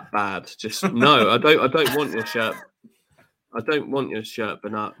were that bad. Just no, I don't want your shirt. I don't want your shirt,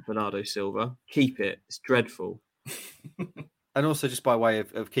 Bernardo Silva. Keep it. It's dreadful. And also, just by way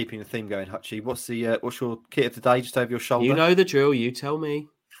of keeping the theme going, Hutchie, what's your kit of the day just over your shoulder? You know the drill. You tell me.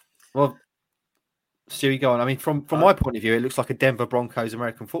 Well, Stewie, go on. I mean, from my point of view, it looks like a Denver Broncos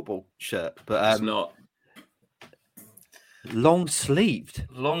American football shirt, but it's not. Long sleeved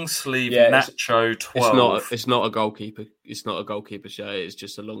Nacho 12. It's not a goalkeeper. It's not a goalkeeper shirt. It's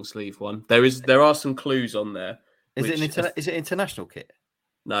just a long sleeve one. There are some clues on there. Is it international kit?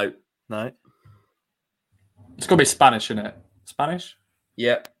 No. It's got to be Spanish, isn't it? Spanish?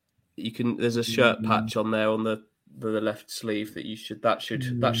 Yeah. You can. There's a shirt patch on there on the left sleeve that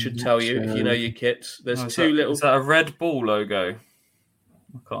should tell you if you know your kits. There's Is that a Red Bull logo?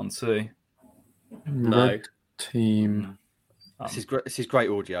 I can't see. No. Red Team. This is great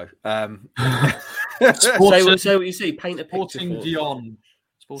audio. Say what you see. Paint a picture. Sporting Dion.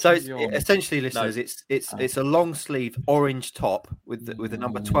 So essentially, listeners, it's a long sleeve orange top with the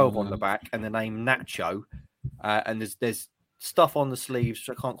number 12 on the back and the name Nacho, and there's stuff on the sleeves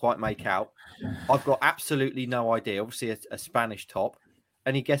which I can't quite make out. I've got absolutely no idea. Obviously, a Spanish top.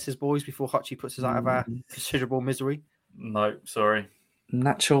 Any guesses, boys, before Hutchie puts us out of our considerable misery? No, sorry.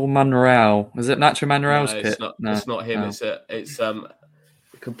 Nacho Manuel. Is it Nacho Manuel's kit? It's not him. No. It's a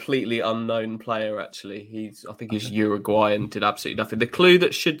completely unknown player. Actually, I think he's Uruguayan. Did absolutely nothing. The clue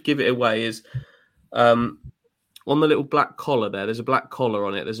that should give it away is on the little black collar there. There's a black collar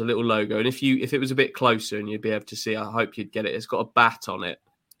on it. There's a little logo, and if it was a bit closer and you'd be able to see, I hope you'd get it. It's got a bat on it.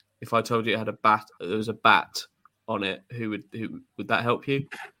 If I told you it had a bat, there was a bat on it. Who would that help you?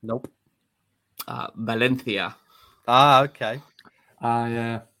 Nope. Valencia. Okay.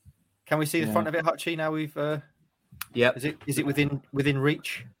 Yeah. Can we see the front of it, Hutchie? Now we've. Yeah. Is it within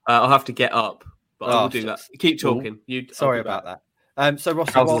reach? I'll have to get up, but I will do that. Keep talking. Sorry about that. So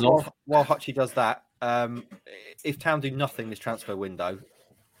Rossi, while Hutchie does that, if Town do nothing this transfer window,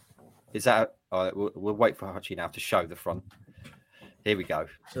 is that? We'll wait for Hutchie now to show the front. Here we go.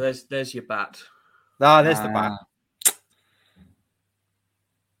 So there's your bat. There's the bat.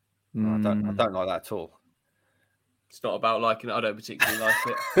 I don't like that at all. It's not about liking it. I don't particularly like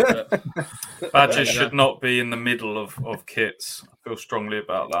it. Badges should not be in the middle of kits. I feel strongly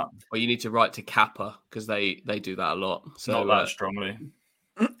about that. Well, you need to write to Kappa because they do that a lot. So not that strongly.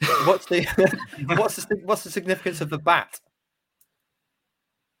 What's the significance of the bat?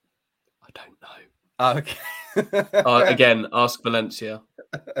 I don't know. Okay. Again, ask Valencia.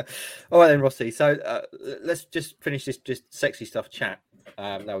 All right then, Rossi. So let's just finish this just sexy stuff chat.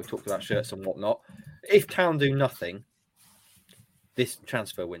 Now we've talked about shirts and whatnot. If Town do nothing this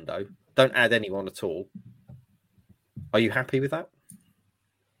transfer window, don't add anyone at all, are you happy with that?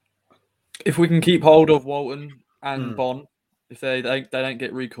 If we can keep hold of Walton and Bon, if they don't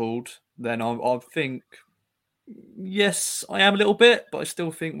get recalled, then I think, yes, I am a little bit, but I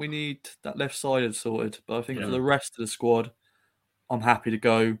still think we need that left sided sorted. But I think for the rest of the squad, I'm happy to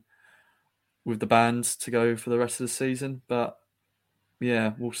go with the bands to go for the rest of the season. But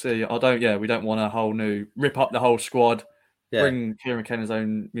yeah, we'll see. We don't want a whole new rip up the whole squad, bring Kieran McKenna's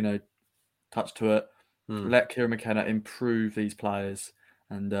own, touch to it. Let Kieran McKenna improve these players,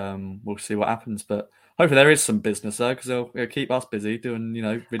 and we'll see what happens. But hopefully there is some business there because they'll keep us busy doing,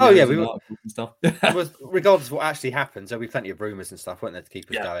 videos and articles and stuff. Regardless of what actually happens, there'll be plenty of rumours and stuff, won't there, to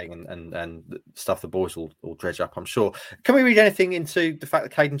keep us going and stuff the boys will dredge up, I'm sure. Can we read anything into the fact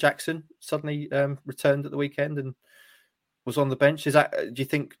that Caden Jackson suddenly returned at the weekend and was on the bench? Do you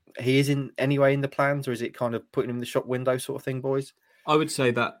think he is in any way in the plans, or is it kind of putting him in the shop window sort of thing, boys? I would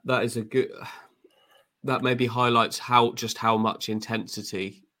say that is a good. That maybe highlights how much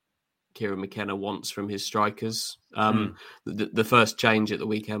intensity Kieran McKenna wants from his strikers. The first change at the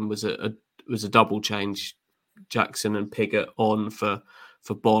weekend was a double change, Jackson and Piggott on for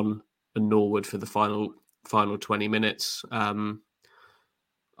Bon and Norwood for the final 20 minutes.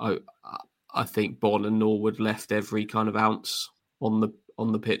 I think Bon and Norwood left every kind of ounce on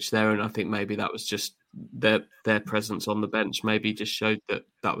the pitch there, and I think maybe that was just their presence on the bench. Maybe just showed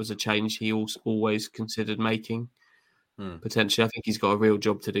that was a change he always considered making. Potentially, I think he's got a real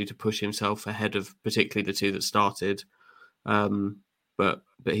job to do to push himself ahead of particularly the two that started. But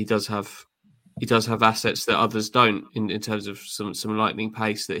but he does have assets that others don't in terms of some lightning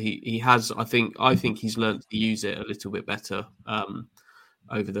pace that he has. I think he's learned to use it a little bit better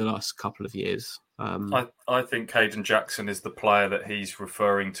over the last couple of years. I think Caden Jackson is the player that he's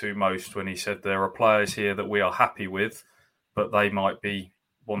referring to most when he said there are players here that we are happy with, but they might be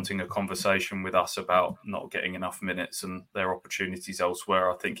wanting a conversation with us about not getting enough minutes and their opportunities elsewhere.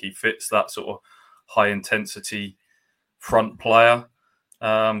 I think he fits that sort of high intensity front player.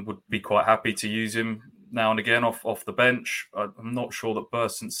 Would be quite happy to use him now and again off the bench. I'm not sure that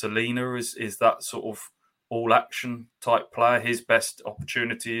Bersant Celina is that sort of all action type player. His best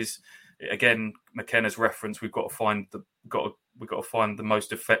opportunity is, again, McKenna's reference. We've got to find the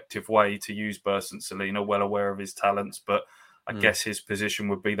most effective way to use Bersant Celina. Well aware of his talents, but I guess his position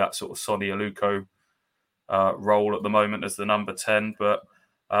would be that sort of Sonny Aluko role at the moment as the number 10. But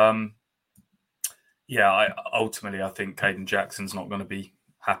ultimately, I think Caden Jackson's not going to be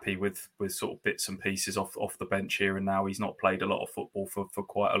happy with sort of bits and pieces off the bench here and now. He's not played a lot of football for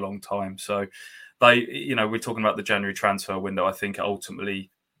quite a long time. So we're talking about the January transfer window. I think ultimately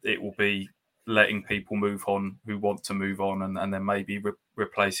it will be letting people move on who want to move on, and then maybe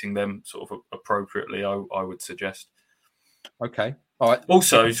replacing them sort of appropriately, I would suggest. Okay. All right.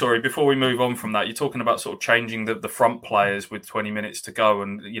 Also, sorry, before we move on from that, you're talking about sort of changing the front players with 20 minutes to go,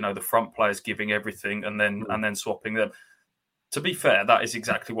 and the front players giving everything and then swapping them. To be fair, that is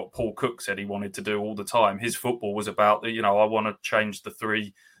exactly what Paul Cook said he wanted to do all the time. His football was about, I want to change the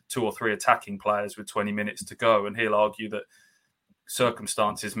 2 or 3 attacking players with 20 minutes to go, and he'll argue that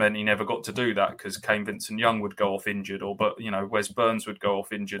circumstances meant he never got to do that because Kane Vincent-Young would go off injured, but Wes Burns would go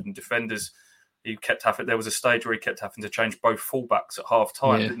off injured, and defenders. There was a stage where he kept having to change both fullbacks at half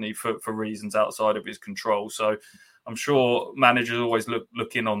time, didn't he, for reasons outside of his control. So I'm sure managers always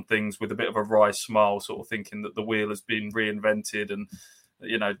look in on things with a bit of a wry smile, sort of thinking that the wheel has been reinvented and,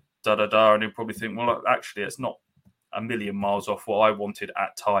 and he'll probably think, well, actually, it's not a million miles off what I wanted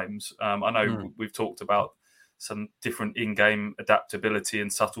at times. I know we've talked about some different in-game adaptability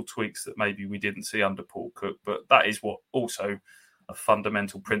and subtle tweaks that maybe we didn't see under Paul Cook, but that is what also a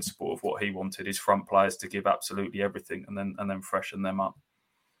fundamental principle of what he wanted his front players to give absolutely everything and then freshen them up.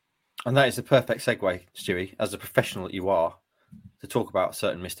 And that is the perfect segue, Stewie, as a professional that you are, to talk about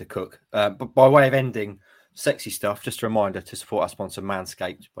certain Mr. Cook. But by way of ending sexy stuff, just a reminder to support our sponsor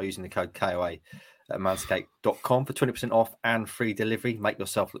Manscaped by using the code KOA at manscaped.com for 20% off and free delivery. Make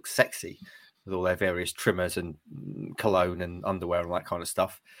yourself look sexy with all their various trimmers and cologne and underwear and all that kind of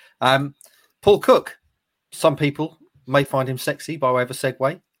stuff. Paul Cook, some people may find him sexy by way of a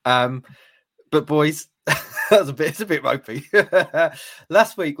segue. But boys, it's a bit ropey.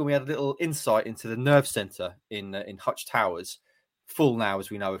 Last week when we had a little insight into the nerve centre in Hutch Towers, full now as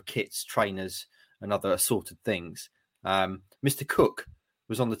we know of kits, trainers and other assorted things, Mr. Cook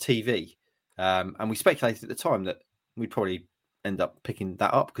was on the TV, and we speculated at the time that we'd probably end up picking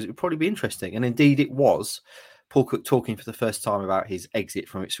that up because it would probably be interesting, and indeed it was. Paul Cook talking for the first time about his exit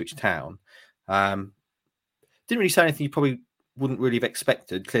from Ipswich Town. Didn't really say anything you probably wouldn't really have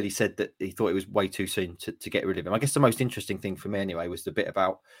expected. Clearly said that he thought it was way too soon to get rid of him. I guess the most interesting thing for me anyway was the bit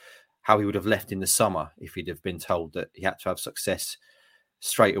about how he would have left in the summer if he'd have been told that he had to have success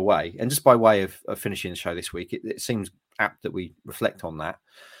straight away. And just by way of finishing the show this week, it seems apt that we reflect on that.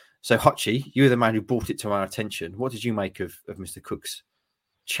 So Hutchie, you were the man who brought it to our attention. What did you make of Mr. Cook's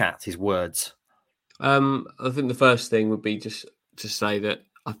chat, his words? I think the first thing would be just to say that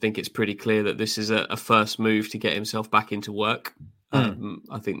I think it's pretty clear that this is a first move to get himself back into work.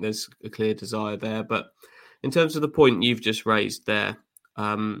 I think there's a clear desire there. But in terms of the point you've just raised there,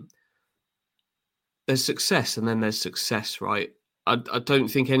 there's success and then there's success, right? I don't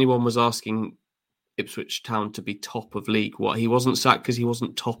think anyone was asking Ipswich Town to be top of league. He wasn't sacked because he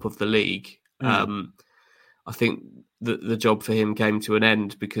wasn't top of the league. I think the job for him came to an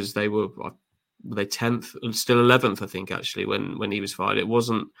end because they were 10th, still 11th, I think, actually, when he was fired. It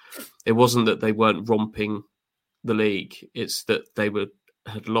wasn't that they weren't romping the league. It's that they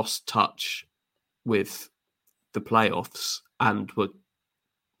had lost touch with the playoffs and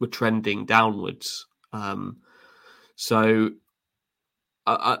were trending downwards. So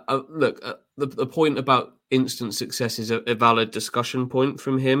the point about instant success is a valid discussion point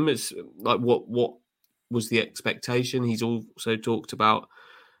from him. It's like what was the expectation? He's also talked about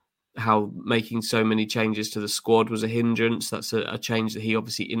how making so many changes to the squad was a hindrance. That's a change that he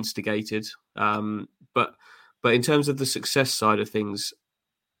obviously instigated. But in terms of the success side of things,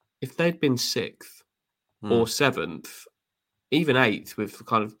 if they'd been 6th or 7th, even 8th, with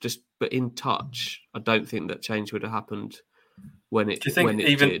kind of but in touch, I don't think that change would have happened when it. Do you think when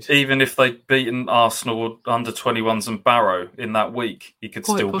it even if they'd beaten Arsenal under 21s and Barrow in that week, he could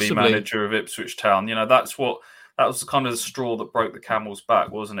still be manager of Ipswich Town? You know, that was kind of the straw that broke the camel's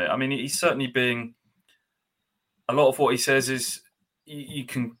back, wasn't it? I mean, he's certainly being. A lot of what he says is you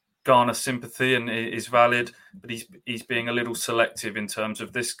can garner sympathy and is valid, but he's being a little selective in terms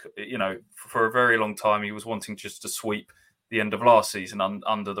of this. You know, for a very long time, he was wanting just to sweep the end of last season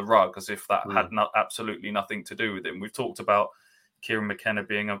under the rug, as if that had absolutely nothing to do with him. We've talked about Kieran McKenna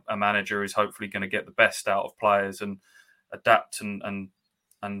being a manager who's hopefully going to get the best out of players and adapt and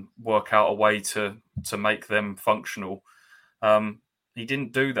work out a way to make them functional. He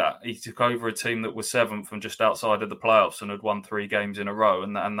didn't do that. He took over a team that was 7th and just outside of the playoffs and had won 3 games in a row,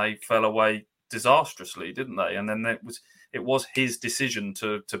 and they fell away disastrously, didn't they? And then it was his decision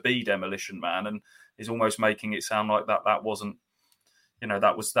to be Demolition Man, and he's almost making it sound like that wasn't, you know,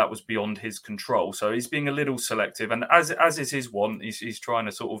 that was beyond his control. So he's being a little selective, and as is his want, he's trying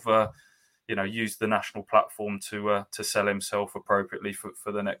to sort of use the national platform to sell himself appropriately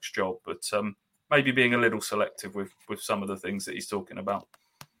for the next job, but maybe being a little selective with some of the things that he's talking about.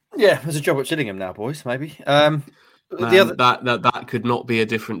 Yeah, there's a job at Gillingham now, boys. Maybe that could not be a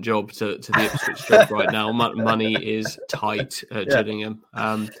different job to the Ipswich job right now. Money is tight at Gillingham.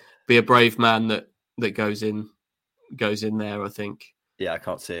 Be a brave man that goes in there, I think. Yeah, I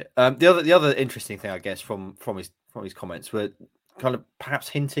can't see it. The other interesting thing, I guess, from his comments were kind of perhaps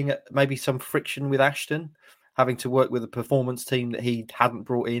hinting at maybe some friction with Ashton, having to work with a performance team that he hadn't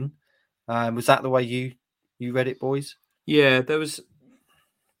brought in. Was that the way you read it, boys? Yeah, there was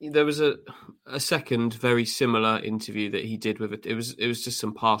a second very similar interview that he did with it. It was just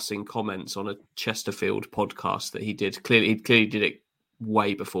some passing comments on a Chesterfield podcast that he did. He clearly did it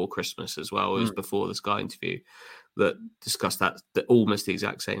way before Christmas as well. It was before the Sky interview that discussed that almost the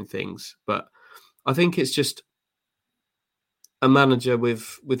exact same things. But I think it's just a manager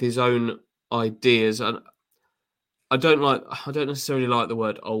with his own ideas, and I don't necessarily like the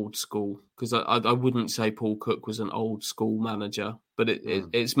word old school, because I wouldn't say Paul Cook was an old school manager, but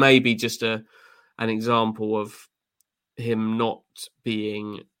it's maybe just an example of him not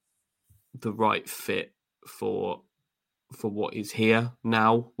being the right fit for what is here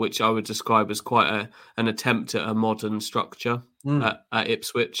now, which I would describe as quite an attempt at a modern structure at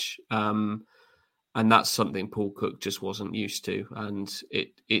Ipswich. And that's something Paul Cook just wasn't used to. And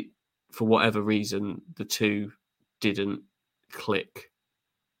it for whatever reason, the two didn't click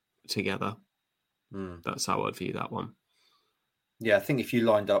together. That's how I'd view that one. Yeah, I think if you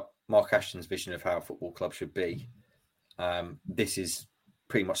lined up Mark Ashton's vision of how a football club should be, this is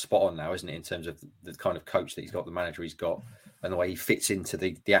pretty much spot on now, isn't it, in terms of the kind of coach that he's got, the manager he's got, and the way he fits into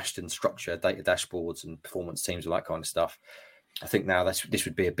the Ashton structure, data dashboards and performance teams and that kind of stuff. I think now this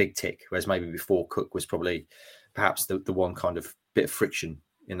would be a big tick, whereas maybe before Cook was probably perhaps the one kind of bit of friction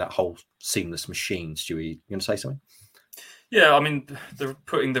in that whole seamless machine. Stewie, you going to say something? Yeah, I mean,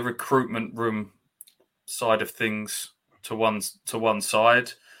 putting the recruitment room side of things to one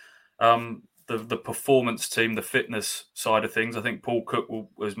side, the performance team, the fitness side of things, I think Paul Cook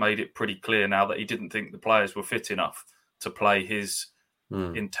has made it pretty clear now that he didn't think the players were fit enough to play his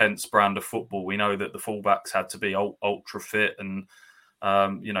intense brand of football. We know that the fullbacks had to be ultra fit, and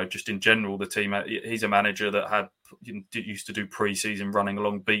just in general, the team. He's a manager that used to do pre-season running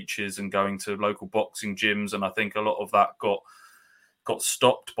along beaches and going to local boxing gyms, and I think a lot of that got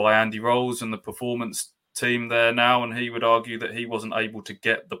stopped by Andy Rolls and the performance team there now. And he would argue that he wasn't able to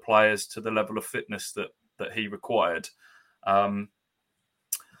get the players to the level of fitness that he required. And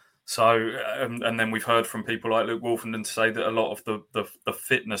then we've heard from people like Luke Wolfenden to say that a lot of the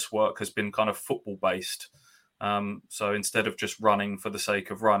fitness work has been kind of football based. So instead of just running for the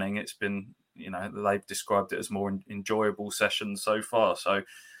sake of running, it's been, they've described it as more enjoyable sessions so far. So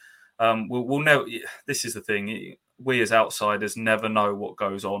we'll know. This is the thing. We as outsiders never know what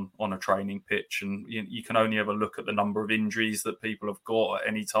goes on a training pitch, and you can only ever look at the number of injuries that people have got at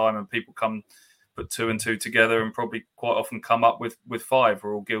any time, and people put 2 and 2 together and probably quite often come up with 5.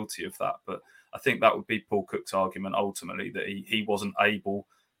 We're all guilty of that. But I think that would be Paul Cook's argument ultimately, that he wasn't able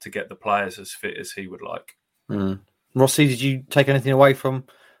to get the players as fit as he would like. Rossi, did you take anything away from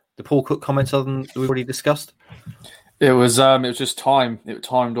the Paul Cook comments other than we've already discussed? It was just time. It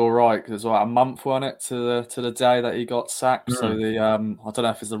timed all right, because it was like a month, wasn't it, to the day that he got sacked. So the I don't know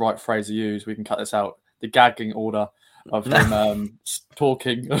if it's the right phrase to use. We can cut this out. The gagging order of him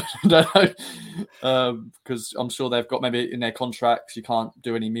talking. I don't know, because I'm sure they've got maybe in their contracts you can't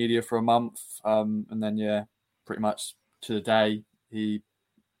do any media for a month, and then pretty much to the day he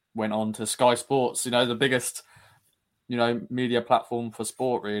went on to Sky Sports. The biggest media platform for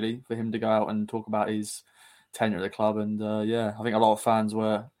sport, really, for him to go out and talk about his tenure at the club. And I think a lot of fans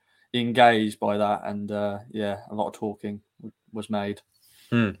were engaged by that. And a lot of talking was made.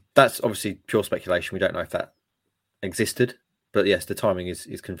 That's obviously pure speculation. We don't know if that existed, but yes, the timing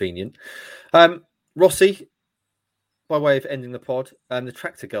is convenient. Rossi, by way of ending the pod, the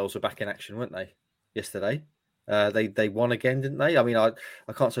Tractor Girls were back in action, weren't they, yesterday? They won again, didn't they? I mean, I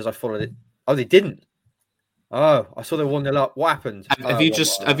can't say as I followed it. Oh, they didn't. Oh, I saw they won 1-0 up. What happened? Have you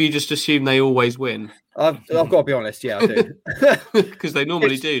just assumed they always win? I've got to be honest. Yeah, I do. Because they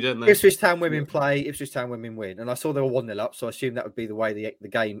normally do, don't they? Ipswich Town women play. Ipswich Town women win, and I saw they were 1-0 up, so I assumed that would be the way the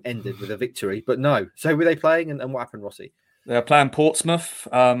game ended with a victory. But no. So who were they playing, and what happened, Rossi? They were playing Portsmouth,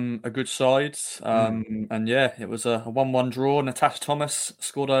 a good side, and it was a 1-1 draw. Natasha Thomas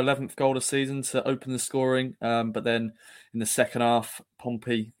scored her 11th goal of the season to open the scoring, but then in the second half,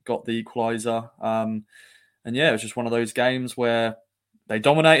 Pompey got the equaliser. It was just one of those games where they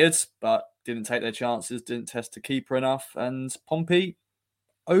dominated, but didn't take their chances, didn't test the keeper enough, and Pompey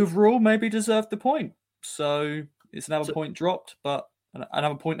overall maybe deserved the point. So it's another point dropped, but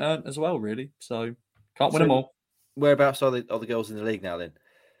another point earned as well, really. So can't win them all. Whereabouts are the girls in the league now then?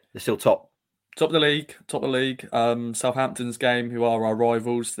 They're still top of the league. Southampton's game, who are our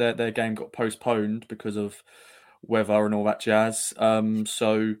rivals, their game got postponed because of weather and all that jazz.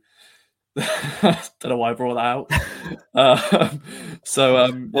 So don't know why I brought that out.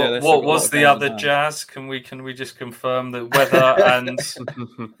 What was the other jazz? Can we just confirm the weather and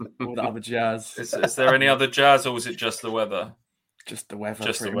all the other jazz? Is there any other jazz, or was it just the weather? Just the weather.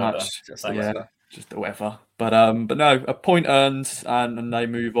 Just the weather. Just the weather. But no, a point earned, and they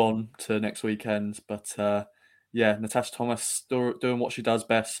move on to next weekend. But Natasha Thomas doing what she does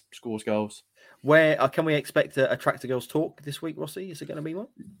best, scores goals. Where can we expect a Tractor Girls talk this week, Rossi? Is it going to be one?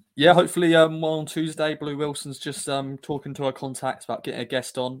 Yeah, hopefully on Tuesday. Blue Wilson's just talking to her contacts about getting a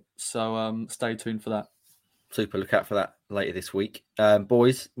guest on. So stay tuned for that. Super. Look out for that later this week.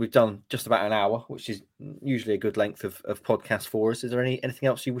 Boys, we've done just about an hour, which is usually a good length of podcast for us. Is there anything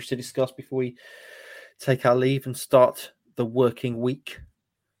else you wish to discuss before we take our leave and start the working week?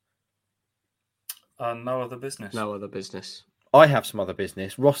 No other business. No other business. I have some other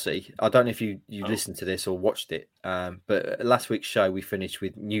business. Rossi, I don't know if you listened to this or watched it, but last week's show we finished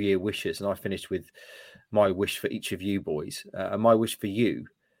with New Year wishes, and I finished with my wish for each of you boys. And my wish for you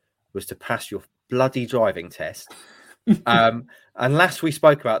was to pass your bloody driving test. And last we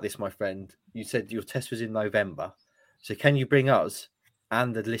spoke about this, my friend, you said your test was in November. So can you bring us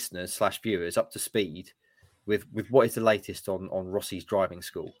and the listeners / viewers up to speed with what is the latest on Rossi's driving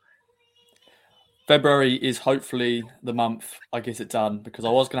school? February is hopefully the month I get it done, because I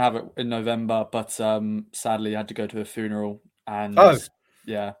was going to have it in November, but sadly I had to go to a funeral. And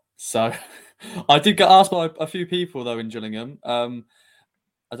so I did get asked by a few people though in Gillingham.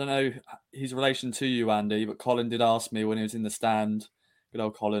 I don't know his relation to you, Andy, but Colin did ask me when he was in the stand. Good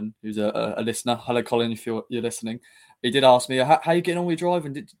old Colin, who's a listener. Hello, Colin, if you're listening. He did ask me, how are you getting on with your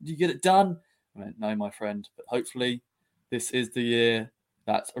driving? Did you get it done? I went, no, my friend. But hopefully this is the year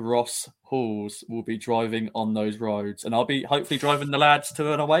that Ross Halls will be driving on those roads. And I'll be hopefully driving the lads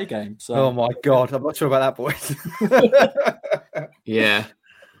to an away game. So. Oh, my God. I'm not sure about that, boys. Yeah.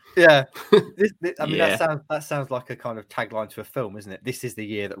 Yeah. That sounds like a kind of tagline to a film, isn't it? This is the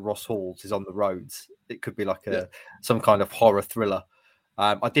year that Ross Halls is on the roads. It could be like some kind of horror thriller.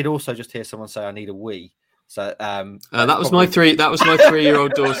 I did also just hear someone say, I need a wee. So that was my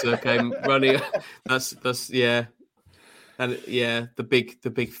 3-year-old daughter came running. That's yeah. And the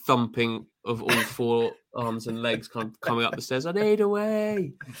big thumping of all four arms and legs coming up the stairs. I need a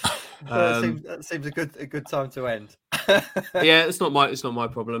way. That seems a good time to end. Yeah, it's not my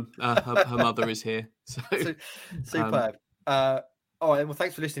problem. Her mother is here. So superb. All right, well,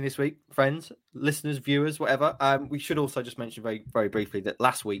 thanks for listening this week, friends, listeners, viewers, whatever. We should also just mention very, very briefly that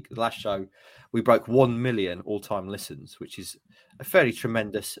last week, the last show, we broke 1 million all-time listens, which is a fairly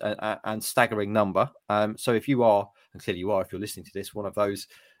tremendous and staggering number. So if you are, and clearly you are, if you're listening to this, one of those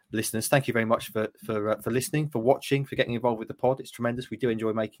listeners, thank you very much for listening, for watching, for getting involved with the pod. It's tremendous. We do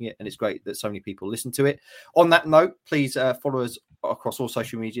enjoy making it, and it's great that so many people listen to it. On that note, please follow us across all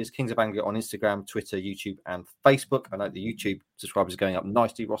social medias, Kings of Anglia on Instagram, Twitter, YouTube, and Facebook. I know the YouTube subscribers are going up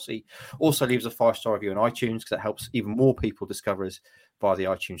nicely, Rossi. Also leaves a 5-star review on iTunes, because that helps even more people discover us via the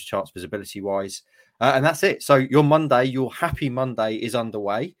iTunes charts visibility-wise. And that's it. So your happy Monday is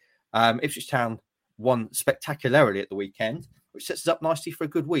underway. Ipswich Town won spectacularly at the weekend, which sets us up nicely for a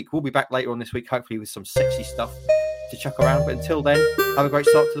good week. We'll be back later on this week, hopefully with some sexy stuff to chuck around. But until then, have a great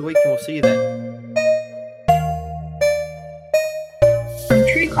start to the week, and we'll see you then. From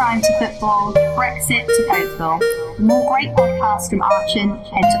True Crime Time to Football, Brexit to Oakville. For more great podcasts from Archon,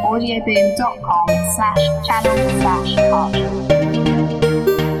 head to audioboom.com/channel/Archon.